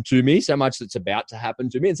happened to me, so much that's about to happen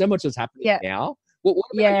to me, and so much that's happening now. What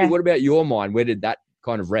about you? What about your mind? Where did that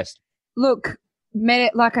kind of rest? Look,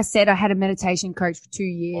 Like I said, I had a meditation coach for 2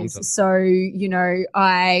 years. Awesome. So,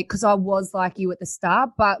 because I was like you at the start,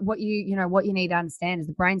 but what you need to understand is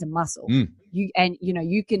the brain's a muscle.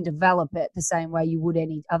 You can develop it the same way you would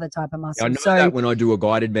any other type of muscle. I know that when I do a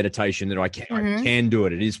guided meditation that I can do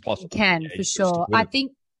it. It is possible. You can, for sure.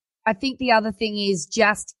 I think the other thing is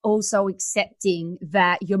just also accepting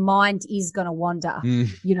that your mind is going to wander,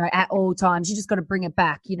 at all times. You just got to bring it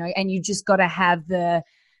back, and you just got to have the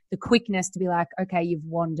quickness to be like, okay, you've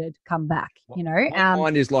wandered, come back, My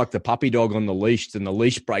mind is like the puppy dog on the leash, and the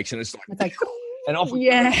leash breaks, and it's like and I'm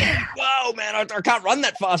whoa, man, I can't run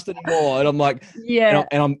that fast anymore. And I'm like,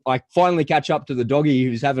 and I finally catch up to the doggy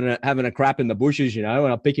who's having a crap in the bushes, and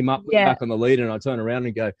I pick him up, back on the lead, and I turn around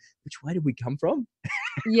and go, which way did we come from?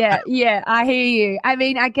 Yeah, I hear you. I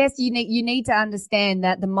mean, I guess you need to understand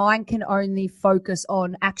that the mind can only focus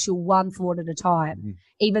on actual one thought at a time.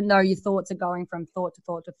 Even though your thoughts are going from thought to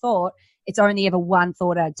thought to thought, it's only ever one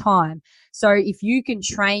thought at a time. So if you can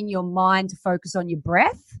train your mind to focus on your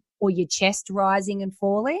breath or your chest rising and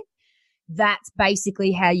falling, that's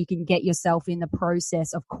basically how you can get yourself in the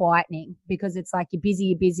process of quietening, because it's like you're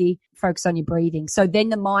busy, focus on your breathing. So then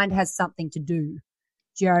the mind has something to do.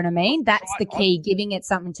 Do you know what I mean? That's the key, giving it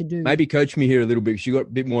something to do. Maybe coach me here a little bit, because you got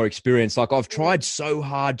a bit more experience. Like I've tried so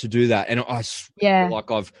hard to do that, and I swear,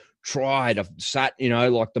 like I've sat,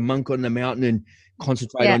 like the monk on the mountain and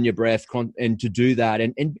concentrate on your breath and to do that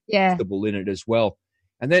and be comfortable in it as well.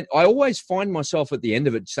 And then I always find myself at the end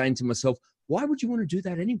of it saying to myself, why would you want to do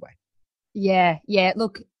that anyway? Yeah.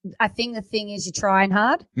 Look, I think the thing is you're trying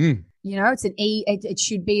hard. It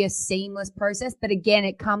should be a seamless process. But again,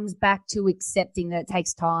 it comes back to accepting that it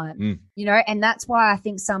takes time, and that's why I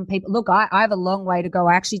think some people, look, I have a long way to go.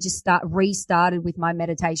 I actually just restarted with my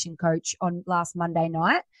meditation coach on last Monday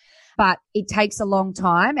night, but it takes a long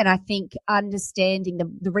time. And I think understanding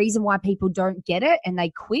the reason why people don't get it and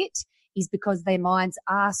they quit is because their minds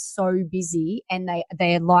are so busy and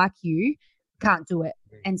they're like you, can't do it.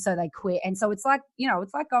 And so they quit. And so it's like,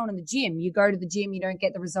 it's like going to the gym. You go to the gym, you don't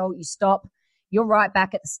get the result, you stop, you're right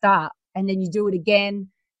back at the start. And then you do it again,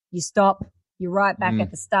 you stop, you're right back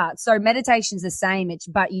at the start. So meditation's the same.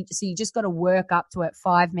 So you just got to work up to it,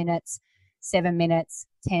 5 minutes, 7 minutes,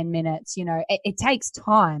 10 minutes, it takes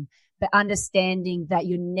time, but understanding that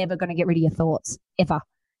you're never going to get rid of your thoughts ever.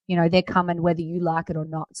 They're coming whether you like it or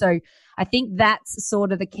not. So I think that's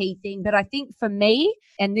sort of the key thing. But I think for me,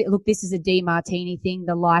 and look, this is a Demartini thing,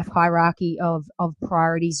 the life hierarchy of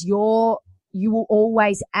priorities. You will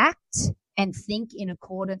always act and think in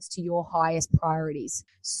accordance to your highest priorities.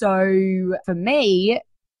 So for me,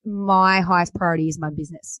 my highest priority is my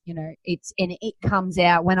business. It comes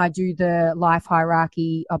out when I do the life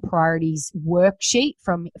hierarchy of priorities worksheet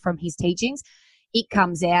from his teachings. It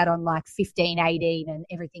comes out on like 15, 18, and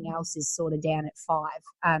everything else is sort of down at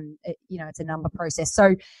 5. It's a number process.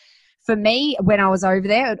 So for me, when I was over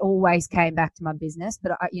there, it always came back to my business,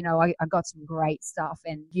 but I got some great stuff,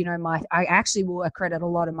 and, I actually will accredit a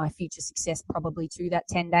lot of my future success probably to that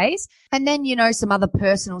 10 days. And then, some other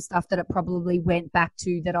personal stuff that it probably went back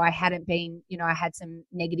to that I hadn't been, I had some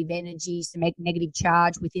negative energy, some negative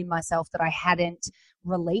charge within myself that I hadn't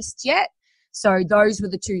released yet. So those were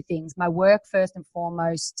the two things, my work first and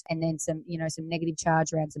foremost, and then some negative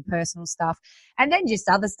charge around some personal stuff, and then just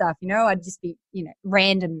other stuff, I'd just be,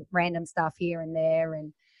 random stuff here and there.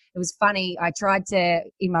 And it was funny. I tried to,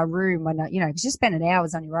 in my room when because you're spending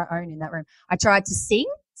hours on your own in that room, I tried to sing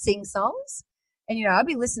songs. And, I'd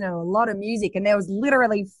be listening to a lot of music, and there was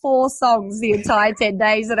literally 4 songs the entire 10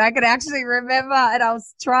 days that I could actually remember. And I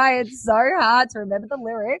was trying so hard to remember the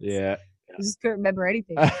lyrics. Yeah. I just couldn't remember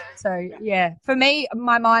anything. So, for me,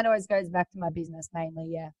 my mind always goes back to my business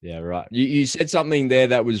mainly, Yeah, right. You said something there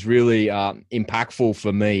that was really impactful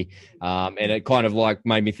for me, and it kind of like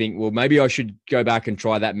made me think, well, maybe I should go back and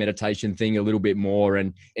try that meditation thing a little bit more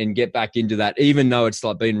and get back into that, even though it's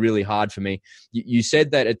like been really hard for me. You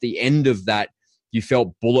said that at the end of that, you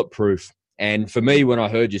felt bulletproof. And for me, when I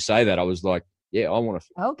heard you say that, I was like, I want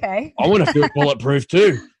to feel bulletproof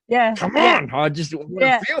too. Yeah. Come on. I just want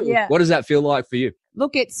to feel. Yeah. What does that feel like for you?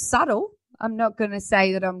 Look, it's subtle. I'm not going to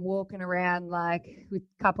say that I'm walking around like with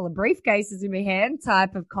a couple of briefcases in my hand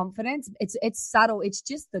type of confidence. It's subtle. It's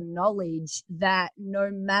just the knowledge that no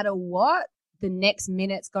matter what, the next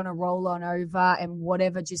minute's going to roll on over, and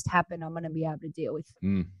whatever just happened, I'm going to be able to deal with.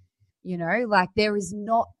 Like there is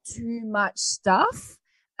not too much stuff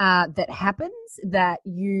that happens that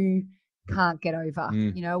you can't get over,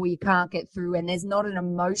 or you can't get through, and there's not an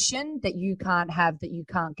emotion that you can't have that you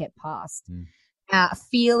can't get past.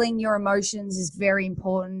 Feeling your emotions is very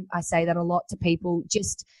important. I say that a lot to people.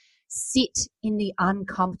 Just sit in the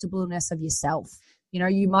uncomfortableness of yourself. You know,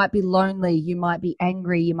 you might be lonely, you might be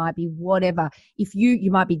angry, you might be whatever. If you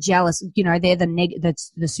might be jealous, you know, they're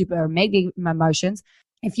the super negative emotions.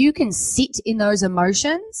 If you can sit in those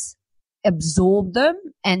emotions, absorb them,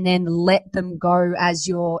 and then let them go as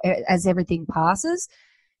everything passes,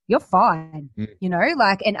 you're fine. You know,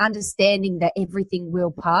 like, and understanding that everything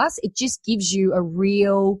will pass, it just gives you a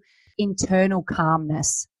real internal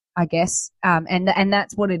calmness, I guess. And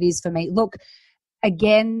that's what it is for me. Look,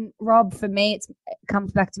 again, Rob, for me, it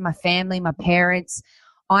comes back to my family, my parents.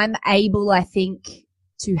 I'm able, I think,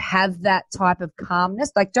 to have that type of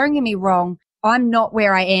calmness. Like, don't get me wrong, I'm not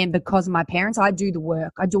where I am because of my parents. I do the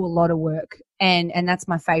work. I do a lot of work. And that's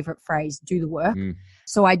my favorite phrase, do the work.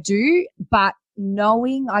 So I do, but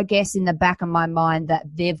knowing, I guess, in the back of my mind that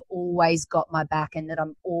they've always got my back and that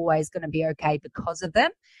I'm always going to be okay because of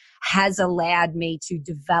them has allowed me to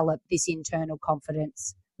develop this internal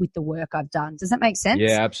confidence with the work I've done. Does that make sense?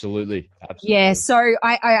 Yeah, absolutely. Yeah. So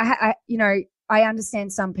I you know, I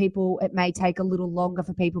understand some people, it may take a little longer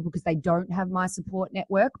for people because they don't have my support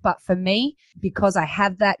network. But for me, because I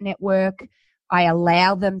have that network, I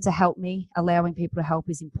allow them to help me. Allowing people to help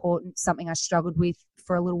is important, something I struggled with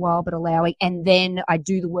for a little while, but allowing, and then I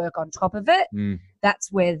do the work on top of it.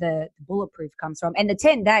 That's where the bulletproof comes from. And the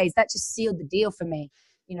 10 days, that just sealed the deal for me,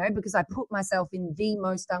 you know, because I put myself in the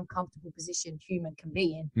most uncomfortable position human can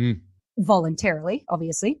be in, voluntarily,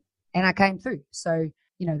 obviously, and I came through. So,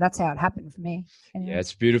 you know, that's how it happened for me. Anyway. Yeah,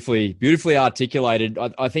 it's beautifully articulated.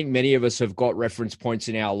 I think many of us have got reference points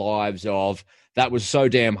in our lives of that was so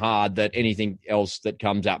damn hard that anything else that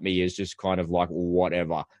comes at me is just kind of like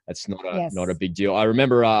whatever. It's not a big deal. I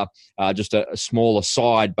remember just a small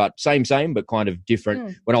aside, but same, but kind of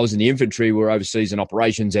different. When I was in the infantry, we were overseas in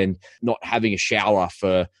operations and not having a shower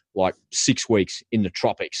for like 6 weeks in the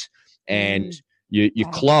tropics. And your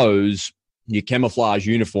clothes, your camouflage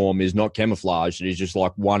uniform is not camouflage. It is just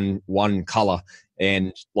like one color,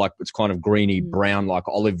 and like it's kind of greeny brown, like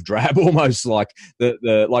olive drab, almost like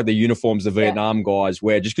the uniforms the Vietnam guys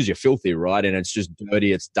wear, just because you're filthy, right? And it's just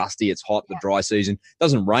dirty, it's dusty, it's hot. The dry season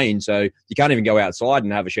doesn't rain, so you can't even go outside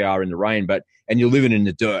and have a shower in the rain. And you're living in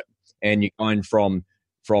the dirt, and you're going from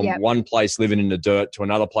one place living in the dirt to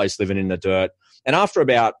another place living in the dirt. And after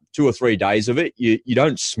about 2 or 3 days of it, you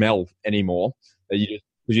don't smell anymore.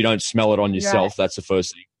 Because you don't smell it on yourself. That's the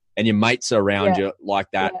first thing. And your mates are around you like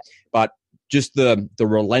that. But just the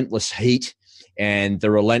relentless heat and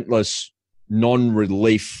the relentless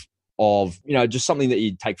non-relief of, you know, just something that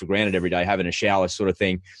you take for granted every day, having a shower sort of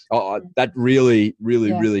thing. That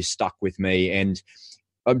really stuck with me. And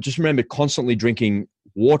I just remember constantly drinking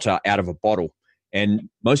water out of a bottle. And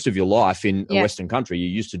most of your life in a Western country, you're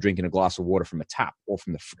used to drinking a glass of water from a tap or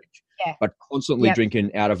from the fridge. But constantly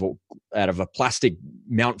drinking out of a plastic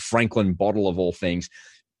Mount Franklin bottle of all things.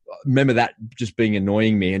 I remember that just being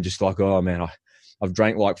annoying me, and just like, oh man, I've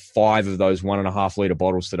drank like 5 of those 1.5 liter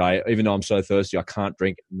bottles today. Even though I'm so thirsty, I can't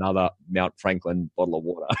drink another Mount Franklin bottle of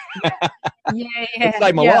water. It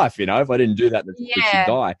saved my life, you know. If I didn't do that, the kid should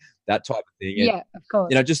die. That type of thing. And, of course.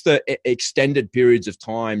 You know, just the extended periods of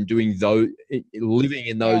time doing those, living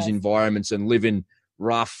in those environments and living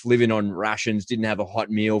on rations, didn't have a hot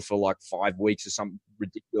meal for like 5 weeks or something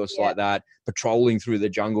ridiculous like that, patrolling through the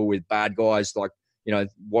jungle with bad guys, like, you know,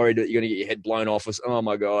 worried that you're going to get your head blown off. Oh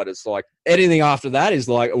my God. It's like anything after that is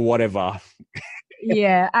like whatever.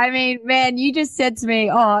 I mean, man, you just said to me,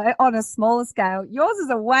 on a smaller scale, yours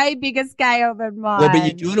is a way bigger scale than mine. Well, but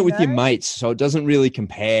you're doing it with your mates, so it doesn't really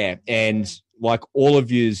compare. And like all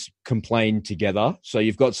of yous complain together. So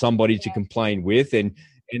you've got somebody to complain with. And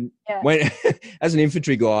when, as an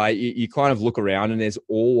infantry guy, you kind of look around and there's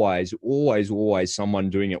always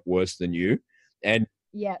someone doing it worse than you. And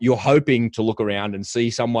you're hoping to look around and see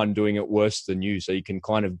someone doing it worse than you, so you can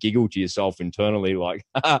kind of giggle to yourself internally like,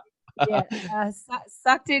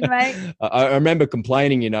 sucked in, mate. I remember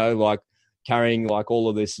complaining, you know, like carrying like all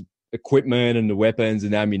of this equipment and the weapons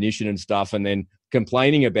and ammunition and stuff, and then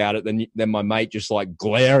complaining about it. Then my mate just like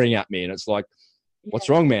glaring at me, and it's like, what's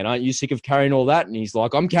wrong, man? Aren't you sick of carrying all that? And he's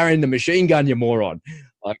like, I'm carrying the machine gun, you moron.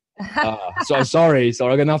 Like, so sorry,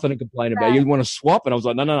 I got nothing to complain about. You want to swap? And I was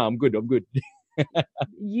like, no, I'm good.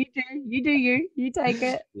 You take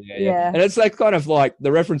it. And it's like kind of like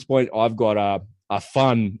the reference point I've got are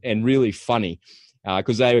fun and really funny,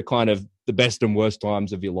 because they were kind of the best and worst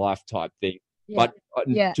times of your life type thing. But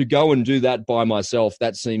to go and do that by myself,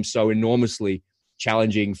 that seems so enormously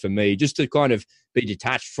challenging for me. Just to kind of be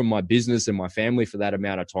detached from my business and my family for that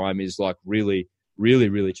amount of time is like really, really,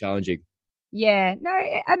 really challenging. Yeah. No,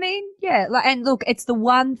 I mean, like, and look, it's the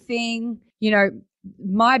one thing, you know,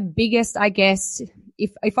 my biggest, I guess,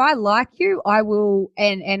 if I like you, I will,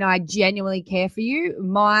 and I genuinely care for you.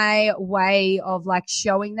 My way of like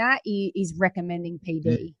showing that is recommending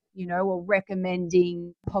PD, or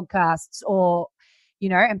recommending podcasts or,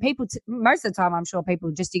 and people, most of the time, I'm sure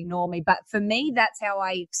people just ignore me. But for me, that's how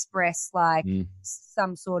I express like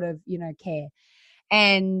some sort of, care.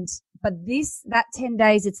 But that 10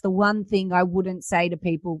 days, it's the one thing I wouldn't say to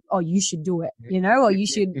people, oh, you should do it, or you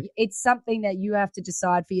should, it's something that you have to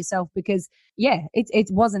decide for yourself because it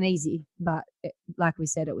wasn't easy, but like we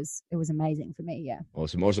said, it was amazing for me. Yeah.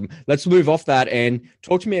 Awesome. Let's move off that and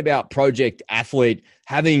talk to me about Project Athlete,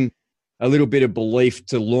 having a little bit of belief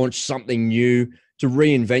to launch something new, to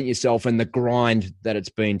reinvent yourself and the grind that it's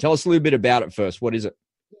been. Tell us a little bit about it first. What is it?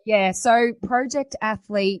 Yeah, so Project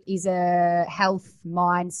Athlete is a health,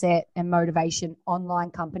 mindset, and motivation online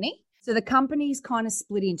company. So the company's kind of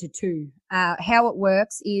split into two. How it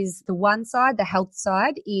works is the one side, the health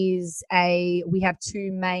side, is we have two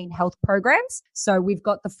main health programs. So we've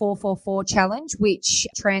got the 444 challenge, which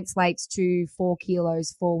translates to 4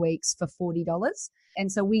 kilos, 4 weeks for $40.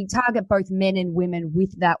 And so we target both men and women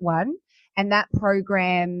with that one. And that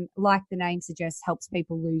program, like the name suggests, helps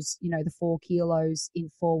people lose, the 4 kilos in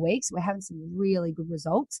 4 weeks. We're having some really good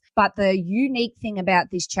results. But the unique thing about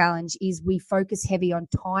this challenge is we focus heavy on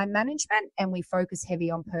time management and we focus heavy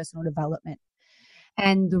on personal development.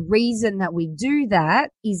 And the reason that we do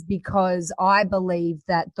that is because I believe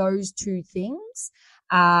that those two things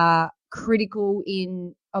are critical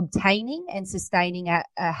in obtaining and sustaining a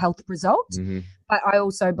health result. Mm-hmm. But I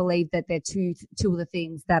also believe that they're two of the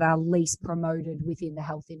things that are least promoted within the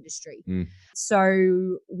health industry.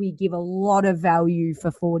 So we give a lot of value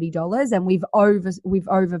for $40 and we've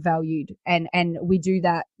overvalued and we do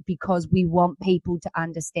that because we want people to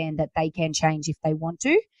understand that they can change if they want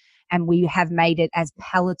to. And we have made it as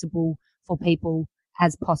palatable for people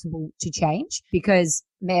as possible to change because,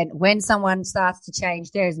 man, when someone starts to change,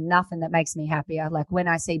 there's nothing that makes me happier. Like when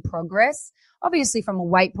I see progress, obviously from a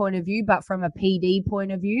weight point of view, but from a PD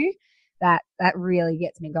point of view, that really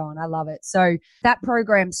gets me going. I love it. So that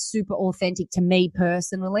program's super authentic to me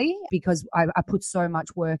personally because I put so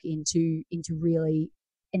much work into really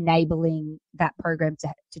enabling that program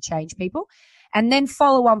to change people. And then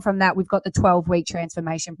follow on from that, we've got the 12-week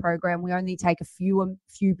transformation program. We only take a few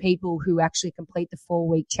people who actually complete the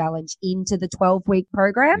 4-week challenge into the 12-week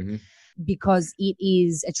program because it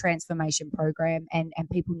is a transformation program and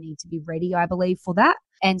people need to be ready, I believe, for that.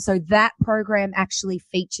 And so that program actually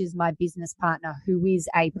features my business partner who is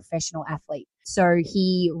a professional athlete. So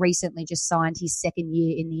he recently just signed his second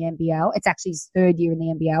year in the NBL. It's actually his third year in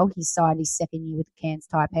the NBL. He signed his second year with the Cairns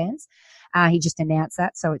Taipans. He just announced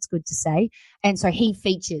that, so it's good to say. And so he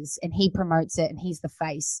features and he promotes it and he's the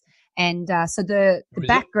face. And so the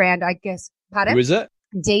background, I guess, pardon? Who is it?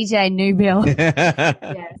 DJ Newbill. Yeah.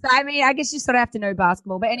 So, I mean, I guess you sort of have to know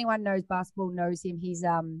basketball, but anyone knows basketball knows him. He's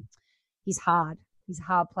hard. He's a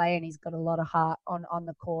hard player and he's got a lot of heart on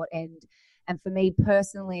the court. And for me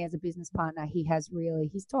personally, as a business partner, he's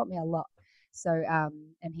taught me a lot. So, and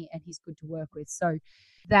he's good to work with. So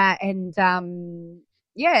that, and then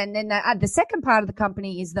the second part of the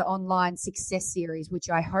company is the online success series, which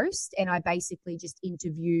I host, and I basically just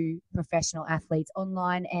interview professional athletes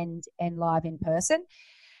online and live in person.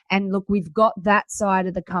 And look, we've got that side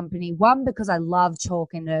of the company. One, because I love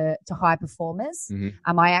talking to high performers.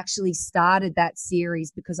 I actually started that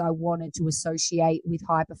series because I wanted to associate with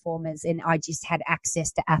high performers and I just had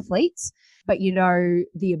access to athletes. But,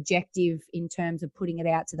 the objective in terms of putting it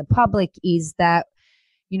out to the public is that,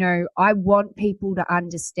 I want people to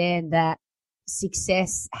understand that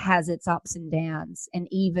success has its ups and downs, and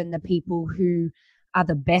even the people who are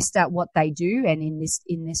the best at what they do, and in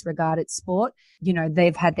this regard, it's sport,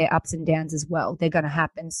 they've had their ups and downs as well. They're going to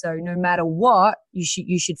happen. So no matter what,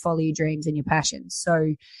 you should follow your dreams and your passions.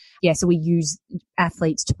 So so we use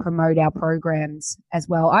athletes to promote our programs as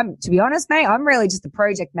well. To be honest, mate, I'm really just a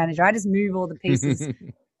project manager. I just move all the pieces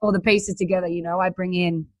together. I bring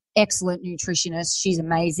in excellent nutritionist. She's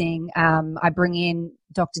amazing. I bring in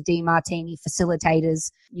Dr. DeMartini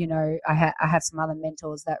facilitators. I have some other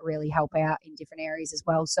mentors that really help out in different areas as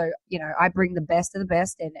well. So, I bring the best of the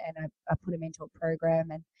best and I put them into a program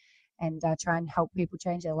and try and help people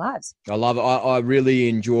change their lives. I love it. I really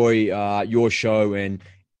enjoy your show and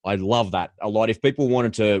I love that a lot. If people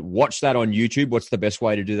wanted to watch that on YouTube, what's the best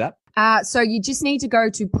way to do that? So you just need to go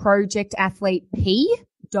to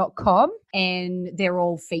projectathletep.com and they're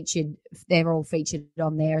all featured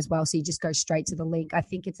on there as well. So you just go straight to the link. I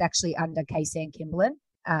think it's actually under Kaysan Kimberlin.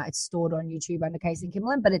 It's stored on YouTube under Casey and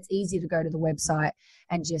Kimberlin, but it's easy to go to the website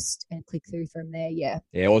and click through from there. Yeah.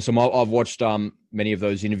 Yeah, awesome. I've watched many of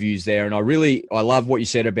those interviews there, and I love what you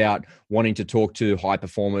said about wanting to talk to high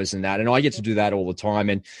performers and that. And I get to do that all the time.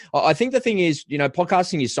 And I think the thing is,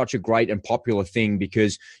 podcasting is such a great and popular thing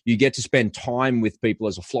because you get to spend time with people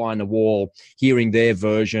as a fly on the wall, hearing their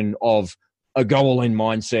version of a go-all-in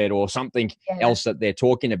mindset or something else that they're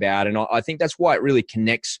talking about. And I think that's why it really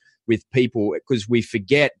connects with people, because we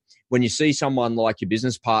forget when you see someone like your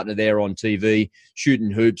business partner there on TV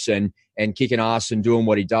shooting hoops and kicking ass and doing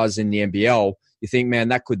what he does in the NBL, you think, man,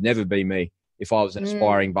 that could never be me if I was an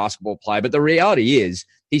aspiring basketball player. But the reality is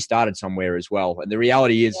he started somewhere as well. And the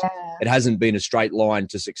reality is it hasn't been a straight line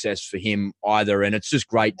to success for him either. And it's just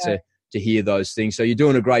great to hear those things. So you're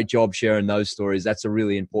doing a great job sharing those stories. That's a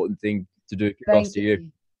really important thing to do. Across to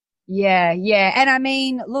you. Yeah. And I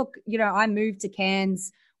mean, look, I moved to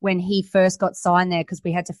Cairns when he first got signed there because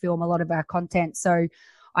we had to film a lot of our content. So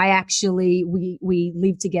we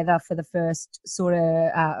lived together for the first sort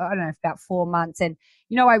of, about 4 months. And,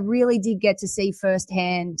 I really did get to see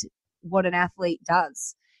firsthand what an athlete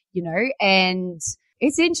does, and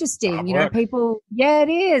it's interesting, people, it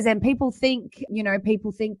is. And people think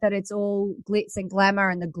that it's all glitz and glamour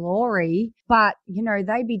and the glory, but,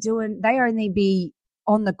 they only be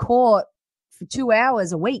on the court for 2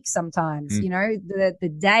 hours a week sometimes,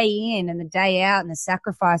 the day in and the day out and the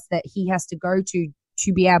sacrifice that he has to go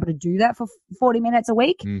to be able to do that for 40 minutes a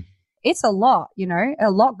week. It's a lot, a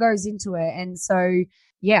lot goes into it. And so,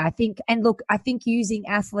 I think using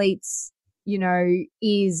athletes,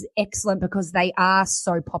 is excellent because they are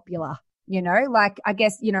so popular, like I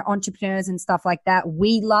guess, entrepreneurs and stuff like that.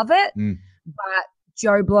 We love it, but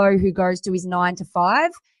Joe Blow who goes to his 9 to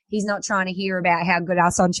 5, he's not trying to hear about how good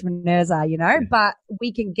us entrepreneurs are, but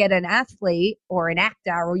we can get an athlete or an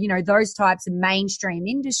actor or, those types of mainstream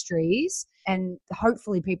industries, and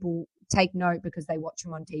hopefully people take note because they watch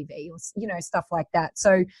them on TV or, stuff like that.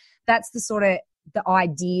 So that's the sort of the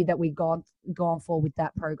idea that we've gone for with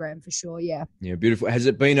that program for sure. Yeah. Yeah. Beautiful. Has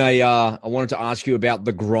it been I wanted to ask you about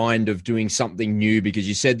the grind of doing something new, because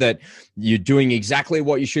you said that you're doing exactly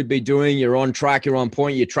what you should be doing. You're on track, you're on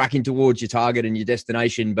point, you're tracking towards your target and your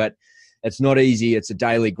destination, but it's not easy. It's a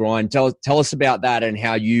daily grind. Tell us about that and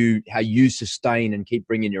how you sustain and keep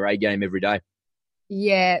bringing your A game every day.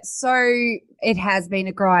 Yeah. So it has been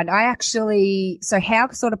a grind. How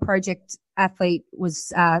sort of Project Athlete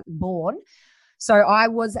was born. So I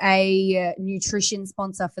was a nutrition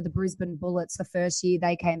sponsor for the Brisbane Bullets the first year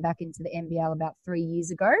they came back into the NBL about 3 years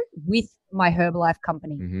ago with my Herbalife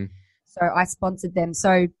company. Mm-hmm. So I sponsored them.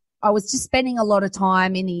 So I was just spending a lot of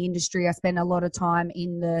time in the industry. I spent a lot of time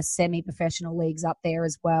in the semi-professional leagues up there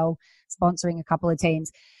as well, sponsoring a couple of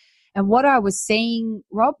teams. And what I was seeing,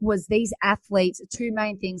 Rob, was these athletes, two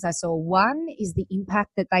main things I saw. One is the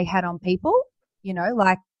impact that they had on people, you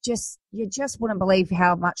just wouldn't believe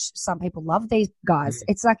how much some people love these guys.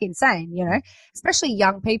 It's like insane, especially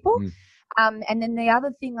young people. And then the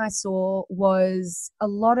other thing I saw was a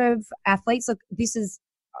lot of athletes. Look, this is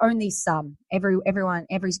only some.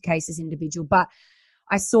 Every case is individual, but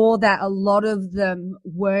I saw that a lot of them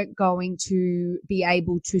weren't going to be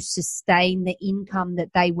able to sustain the income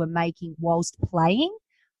that they were making whilst playing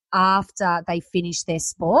after they finished their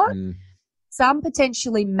sport. Some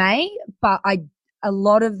potentially may, but a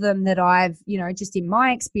lot of them that I've, just in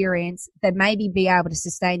my experience, they maybe be able to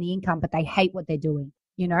sustain the income, but they hate what they're doing,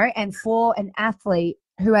 and for an athlete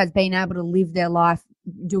who has been able to live their life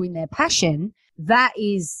doing their passion, that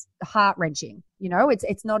is heart-wrenching.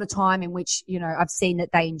 It's not a time in which, I've seen that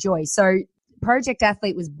they enjoy. So Project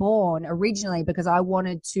Athlete was born originally because I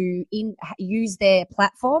wanted to use their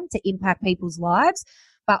platform to impact people's lives,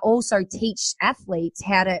 but also teach athletes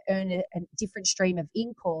how to earn a different stream of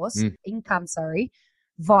income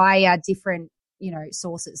via different,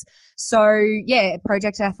 sources. So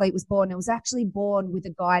Project Athlete was born. It was actually born with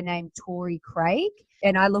a guy named Torrey Craig.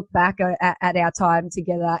 And I look back at our time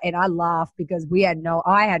together and I laugh because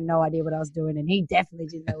I had no idea what I was doing and he definitely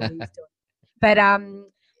didn't know what he was doing. But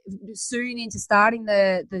soon into starting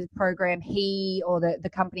the program, the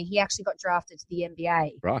company, he actually got drafted to the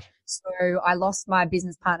NBA. Right. So I lost my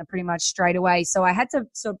business partner pretty much straight away. So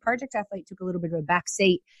Project Athlete took a little bit of a back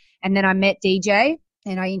seat. And then I met DJ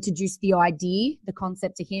and I introduced the idea, the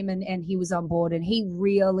concept to him, and he was on board. And he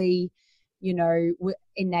really,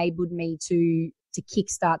 enabled me to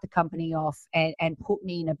kickstart the company off and put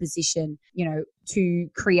me in a position, to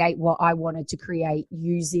create what I wanted to create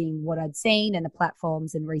using what I'd seen and the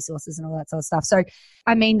platforms and resources and all that sort of stuff. So,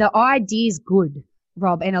 I mean, the idea is good,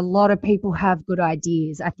 Rob, and a lot of people have good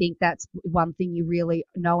ideas. I think that's one thing you really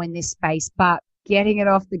know in this space, but getting it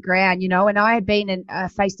off the ground, and I had been a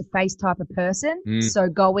face-to-face type of person. So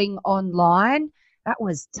going online, that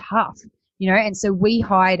was tough, and so we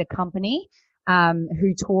hired a company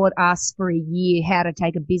who taught us for a year how to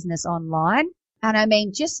take a business online. And I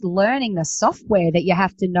mean, just learning the software that you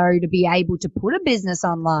have to know to be able to put a business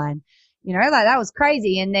online, like that was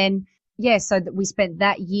crazy. And then, so that we spent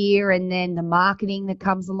that year, and then the marketing that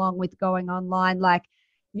comes along with going online. Like,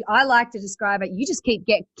 I like to describe it, you just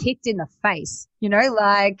get kicked in the face,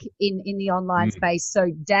 like in the online space. So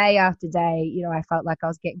day after day, I felt like I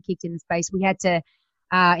was getting kicked in the face. We had to,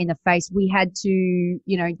 in the face, we had to,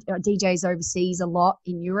 DJs overseas a lot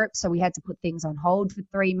in Europe. So we had to put things on hold for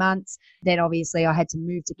 3 months. Then obviously I had to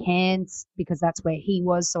move to Cairns because that's where he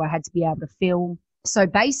was. So I had to be able to film. So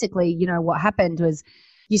basically, what happened was,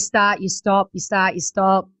 you start, you stop, you start, you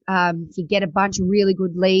stop. You get a bunch of really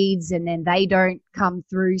good leads and then they don't come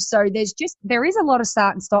through. So there is a lot of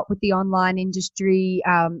start and stop with the online industry.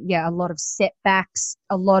 A lot of setbacks,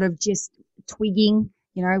 a lot of just twigging,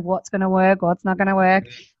 what's going to work, what's not going to work,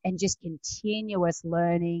 and just continuous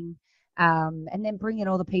learning. And then bringing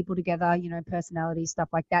all the people together, personalities, stuff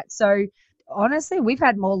like that. So honestly, we've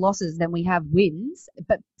had more losses than we have wins,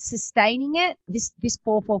 but sustaining it, this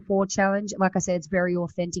 444 challenge, like I said, it's very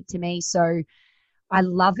authentic to me. So I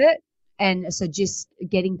love it. And so just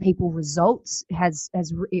getting people results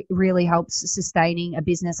it really helps sustaining a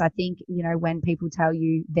business. I think, when people tell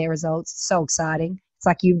you their results, it's so exciting. It's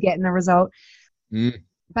like you getting the result.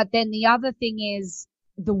 But then the other thing is,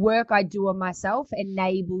 the work I do on myself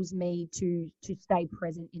enables me to stay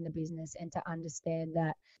present in the business and to understand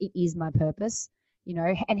that it is my purpose,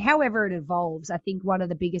 and however it evolves. I think one of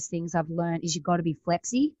the biggest things I've learned is you've got to be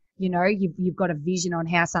flexy. You've got a vision on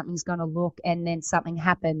how something's going to look, and then something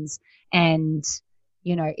happens and,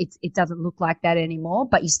 it doesn't look like that anymore,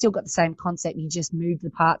 but you still got the same concept. You just move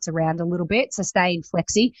the parts around a little bit. So staying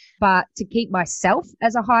flexy, but to keep myself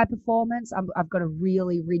as a high performance, I've got a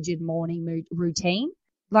really rigid morning routine.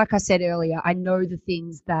 Like I said earlier, I know the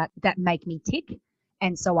things that make me tick.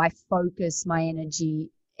 And so I focus my energy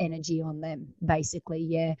on them, basically.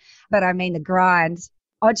 Yeah. But I mean, the grind,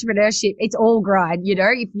 entrepreneurship, it's all grind.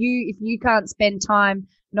 If you can't spend time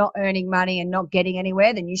not earning money and not getting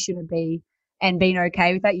anywhere, then you shouldn't be, and being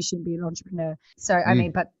okay with that, you shouldn't be an entrepreneur. So, I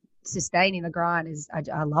mean, but sustaining the grind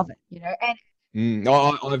I love it, and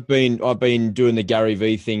I've been doing the Gary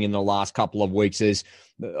V thing in the last couple of weeks. There's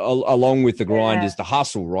along with the grind is the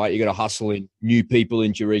hustle, right? You got to hustle in new people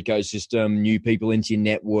into your ecosystem, new people into your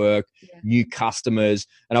network, new customers.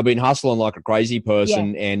 And I've been hustling like a crazy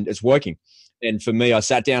person, and it's working. And for me, I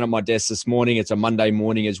sat down at my desk this morning. It's a Monday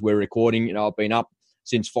morning as we're recording. I've been up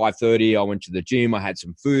since 5:30. I went to the gym. I had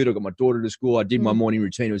some food. I got my daughter to school. I did my morning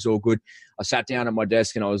routine. It was all good. I sat down at my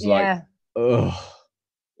desk and I was like, ugh.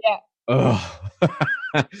 Yeah. Ugh.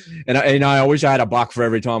 And I wish I had a buck for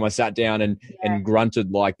every time I sat down and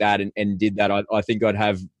grunted like that and did that. I think I'd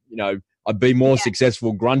have, I'd be more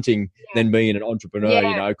successful grunting than being an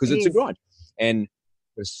entrepreneur, because it's a grind. And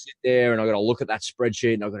I sit there and I've got to look at that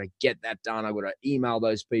spreadsheet and I've got to get that done. I've got to email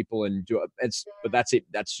those people and do it. But that's it.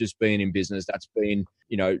 That's just being in business. That's being,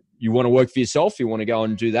 you want to work for yourself. You want to go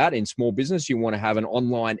and do that in small business. You want to have an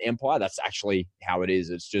online empire. That's actually how it is.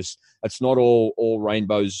 It's not all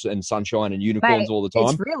rainbows and sunshine and unicorns all the time.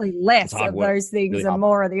 It's really less of those things really and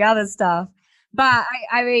more of the other stuff. But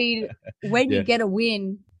I mean, when you get a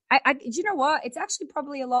win, do you know what? It's actually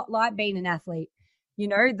probably a lot like being an athlete.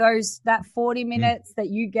 That 40 minutes that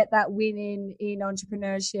you get that win in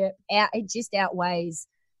entrepreneurship, it just outweighs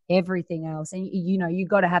everything else. And, you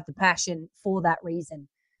got to have the passion for that reason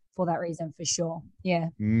for sure. Yeah.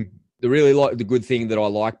 The good thing that I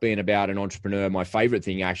like being about an entrepreneur, my favorite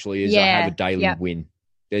thing actually is I have a daily win.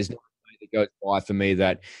 There's no day that goes by for me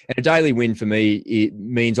and a daily win for me, it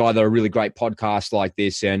means either a really great podcast like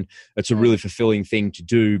this, and it's a really fulfilling thing to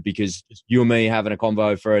do because you and me having a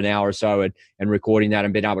convo for an hour or so and recording that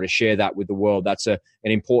and being able to share that with the world, that's an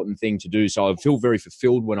important thing to do. So I feel very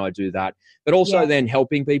fulfilled when I do that, but also then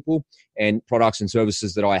helping people, and products and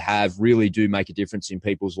services that I have really do make a difference in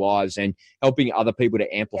people's lives, and helping other people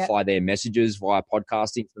to amplify their messages via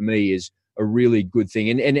podcasting for me is a really good thing.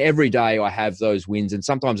 And every day I have those wins, and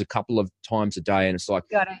sometimes a couple of times a day. And it's like,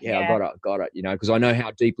 got it, because I know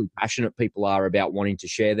how deeply passionate people are about wanting to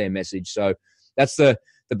share their message. So that's the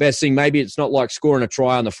best thing. Maybe it's not like scoring a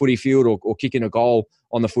try on the footy field or kicking a goal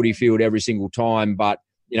on the footy field every single time, but,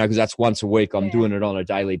 because that's once a week. I'm doing it on a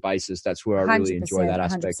daily basis. That's where I really enjoy that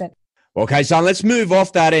aspect. 100%. Okay, so let's move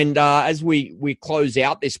off that. And as we close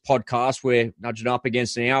out this podcast, we're nudging up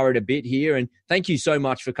against an hour and a bit here. And thank you so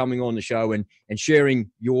much for coming on the show and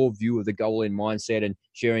sharing your view of the goal in mindset and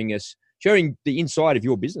sharing sharing the inside of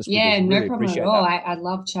your business with us. Yeah, no Really problem at appreciate all. that. I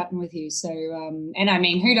love chatting with you. So, and I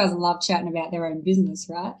mean, who doesn't love chatting about their own business,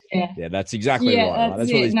 right? Yeah, that's exactly Yeah, right. that's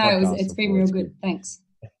That's what it. these No, podcasts it's are been for. real It's good. Thanks.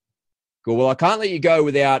 Cool. Well, I can't let you go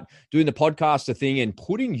without doing the podcaster thing and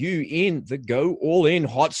putting you in the Go All In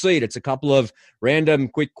hot seat. It's a couple of random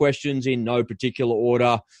quick questions in no particular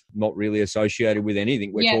order, not really associated with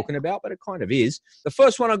anything we're talking about, but it kind of is. The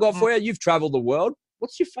first one I got for you, you've traveled the world.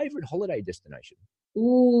 What's your favorite holiday destination?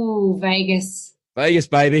 Ooh, Vegas. Vegas,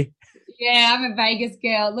 baby. Yeah, I'm a Vegas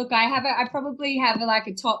girl. Look, I probably have like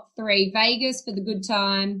a top 3. Vegas for the good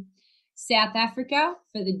time. South Africa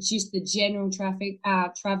for the general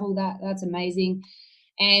travel. That's amazing.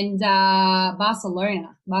 And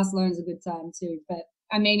Barcelona. Barcelona's a good time too. But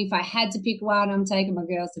I mean, if I had to pick one, I'm taking my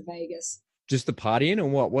girls to Vegas. Just the partying or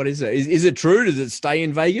what? What is it? Is it true? Does it stay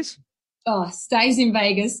in Vegas? Oh, stays in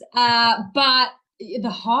Vegas. But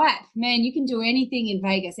the hype, man, you can do anything in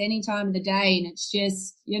Vegas any time of the day, and it's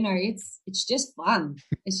just, it's just fun.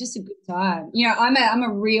 It's just a good time. I'm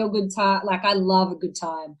a real good time. Like, I love a good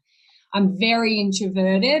time. I'm very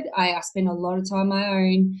introverted. I spend a lot of time on my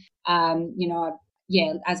own.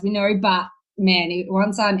 As we know, but man,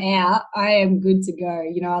 once I'm out, I am good to go.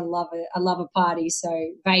 I love it. I love a party. So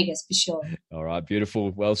Vegas for sure. All right.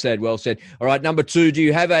 Beautiful. Well said. Well said. All right. Number 2, do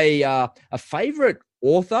you have a favorite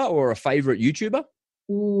author or a favorite YouTuber?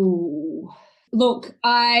 Ooh. Look,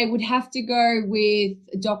 I would have to go with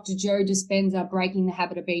Dr. Joe Dispenza, Breaking the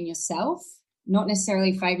Habit of Being Yourself. Not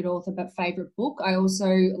necessarily favorite author, but favorite book. I also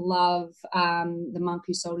love The Monk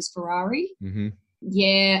Who Sold His Ferrari. Mm-hmm.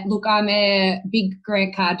 Yeah, look, I'm a big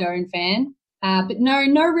Grant Cardone fan, but no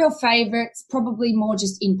real favorites. Probably more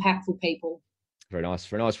just impactful people. Very nice,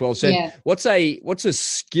 very nice. Well said. Yeah. What's a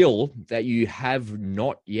skill that you have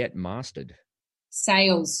not yet mastered?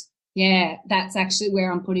 Sales. Yeah, that's actually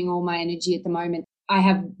where I'm putting all my energy at the moment. I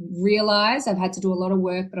have realized I've had to do a lot of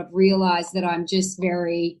work, but I've realized that I'm just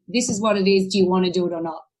this is what it is. Do you want to do it or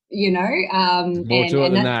not? More to it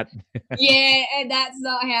than that. Yeah, and that's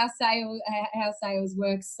not how sales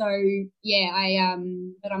works. So yeah,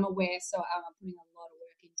 but I'm aware. So I'm putting a lot of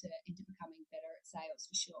work into becoming better at sales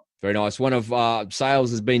for sure. Very nice. One of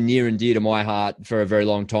sales has been near and dear to my heart for a very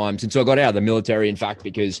long time, since I got out of the military, in fact,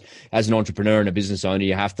 because as an entrepreneur and a business owner,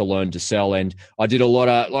 you have to learn to sell. And I did a lot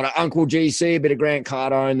of Uncle GC, a bit of Grant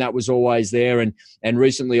Cardone, that was always there. And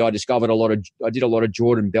recently I discovered I did a lot of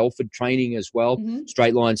Jordan Belfort training as well. Mm-hmm.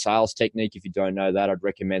 Straight line sales technique. If you don't know that, I'd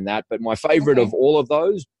recommend that. But my favorite of all of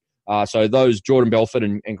those, so those Jordan Belfort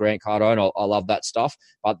and Grant Cardone, I love that stuff.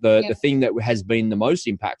 But the thing that has been the most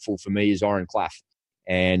impactful for me is Oren Klaff.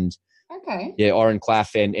 And Oren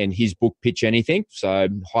Klaff and his book Pitch Anything. So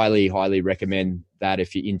highly, highly recommend that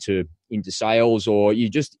if you're into sales, or you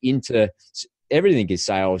just into everything is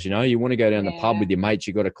sales. You want to go down the pub with your mates,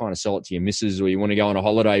 you got to kind of sell it to your missus, or you want to go on a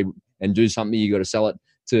holiday and do something, you got to sell it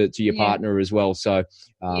to your partner as well. So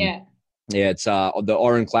it's the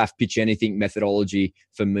Oren Klaff Pitch Anything methodology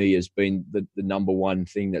for me has been the number one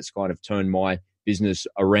thing that's kind of turned my business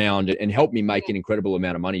around and helped me make an incredible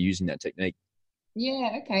amount of money using that technique.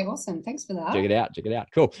 Yeah. Okay. Awesome. Thanks for that. Check it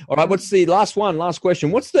out. Cool. All right. What's the last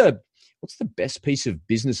question? What's the best piece of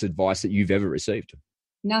business advice that you've ever received?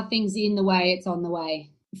 Nothing's in the way, it's on the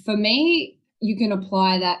way. For me, you can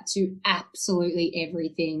apply that to absolutely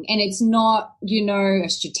everything. And it's not, a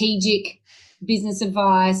strategic business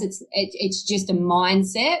advice. It's just a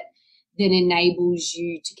mindset that enables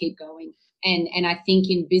you to keep going. And I think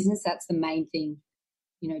in business, that's the main thing,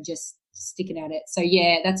 just sticking at it. So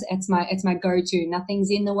yeah, it's my go-to.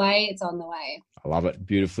 Nothing's in the way, it's on the way. I love it.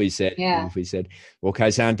 Beautifully said. Yeah. Beautifully said. Well,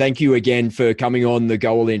 Kaysan, thank you again for coming on the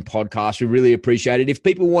Go All In podcast. We really appreciate it. If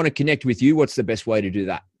people want to connect with you, what's the best way to do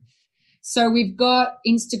that? So we've got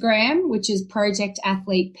Instagram, which is Project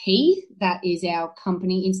Athlete P. That is our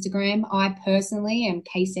company Instagram. I personally am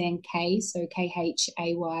Kaysan K, so KHAYSANK,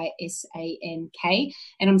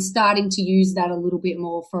 and I'm starting to use that a little bit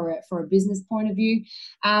more for a business point of view.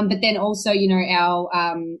 But then also, our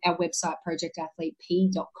website,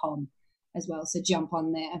 projectathletep.com as well. So jump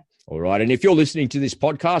on there. All right. And if you're listening to this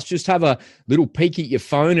podcast, just have a little peek at your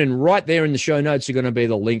phone, and right there in the show notes are going to be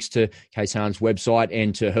the links to Kaysan's website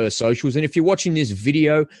and to her socials. And if you're watching this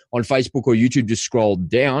video on Facebook or YouTube, just scroll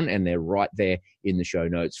down and they're right there in the show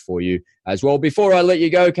notes for you as well. Before I let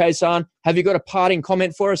you go, Kaysan, have you got a parting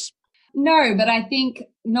comment for us? No, but I think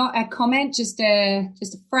not a comment, just a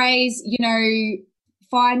phrase,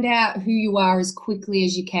 find out who you are as quickly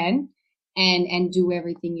as you can and do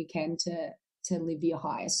everything you can to live your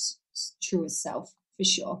highest, truest self, for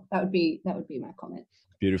sure. That would be my comment.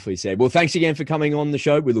 Beautifully said. Well, thanks again for coming on the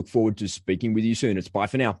show. We look forward to speaking with you soon. It's bye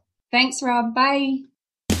for now. Thanks, Rob. Bye.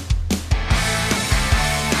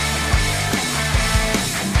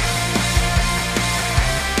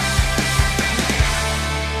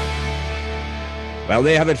 Well,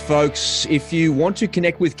 there you have it, folks. If you want to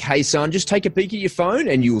connect with Kaysan, just take a peek at your phone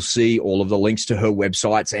and you'll see all of the links to her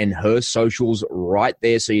websites and her socials right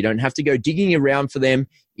there, so you don't have to go digging around for them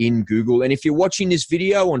in Google. And if you're watching this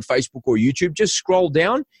video on Facebook or YouTube, just scroll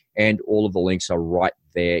down and all of the links are right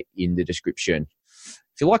there in the description.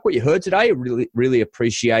 If you like what you heard today, I really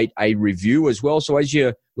appreciate a review as well. So as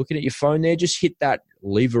you're looking at your phone there, just hit that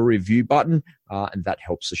leave a review button, and that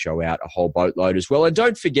helps the show out a whole boatload as well. And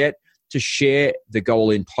don't forget to share the Go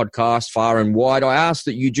All In podcast far and wide. I ask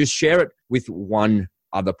that you just share it with one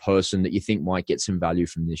other person that you think might get some value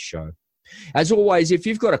from this show. As always, if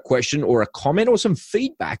you've got a question or a comment or some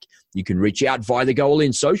feedback, you can reach out via the Go All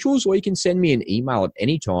In socials, or you can send me an email at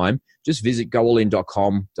any time. Just visit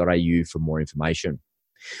goallin.com.au for more information.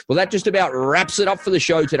 Well, that just about wraps it up for the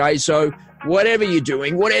show today. So whatever you're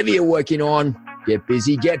doing, whatever you're working on, get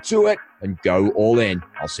busy, get to it, and go all in.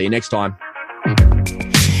 I'll see you next time.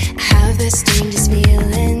 The strangest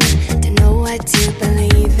feeling to know what to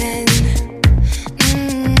believe in.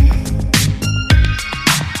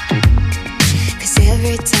 Cause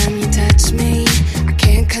every time you touch me, I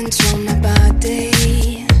can't control my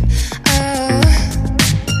body. Oh,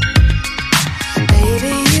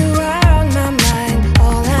 baby, you are on my mind.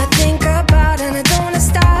 All I think about, and I don't wanna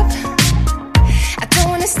stop. I don't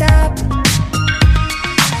wanna stop.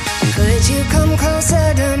 Could you come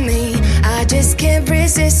closer to me? I just can't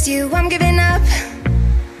resist you. I'm giving up.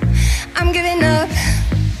 I'm giving up.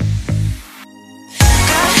 I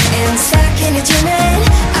am stuck in a dreaming.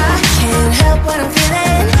 I can't help what I'm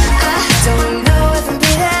feeling. I don't know if I'm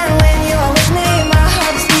breathing when you are with me. My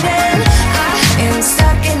heart is beating. I am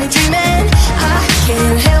stuck in a dreaming. I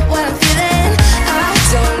can't help what I'm feeling. I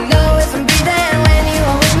don't know if I'm breathing when you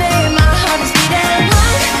are with me. My heart is beating.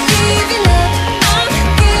 I'm giving up. I'm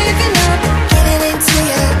giving up. Getting into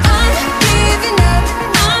you. I'm giving up.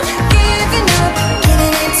 I'm giving up.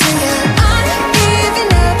 Getting into you. I'm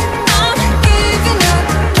giving up. I'm giving up.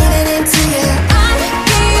 Getting into you. I'm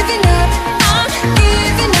giving up. I'm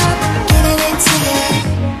giving up. Getting into you.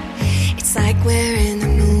 It's like we're in a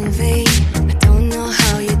movie. I don't know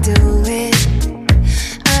how you do it.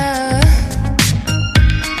 I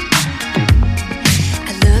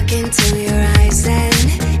look into your eyes and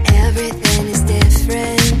everything is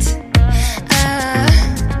different.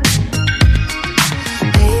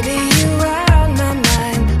 Baby, you are on my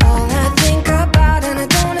mind. All I think about, and I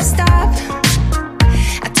don't wanna stop.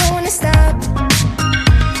 I don't wanna stop.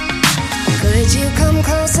 Could you come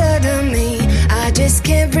closer to me? I just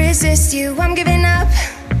can't resist you. I'm giving up.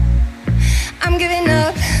 I'm giving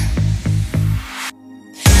up.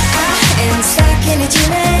 I am stuck in a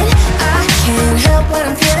dreaming. I can't help what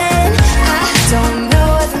I'm feeling. I don't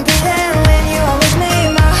know if I'm breathing when you are with me.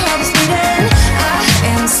 My heart is beating. I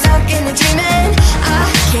am stuck in a dreaming. I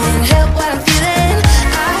can't help what I'm feeling.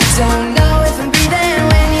 I don't know if I'm breathing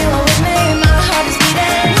when you are with me. My heart is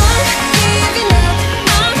beating. I'm giving up.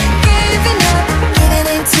 I'm giving up. Getting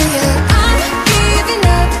into you. I'm giving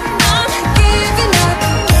up. I'm giving up.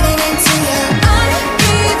 Getting into you. I'm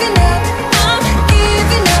giving up. I'm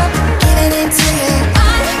giving up. Getting into you.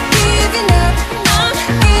 I'm giving up. I'm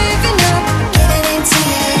giving up. Getting into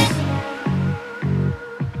you.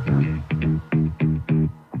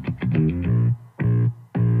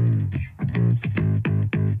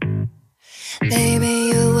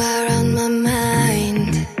 Baby, you are on my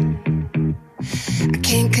mind. I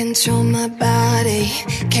can't control my body.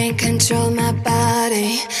 Can't control my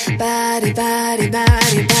body. Body, body,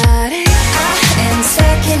 body, body. I am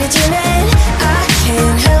stuck in a dreaming. I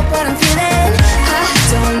can't help what I'm feeling. I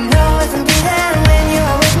don't know if I'm breathing when you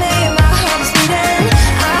are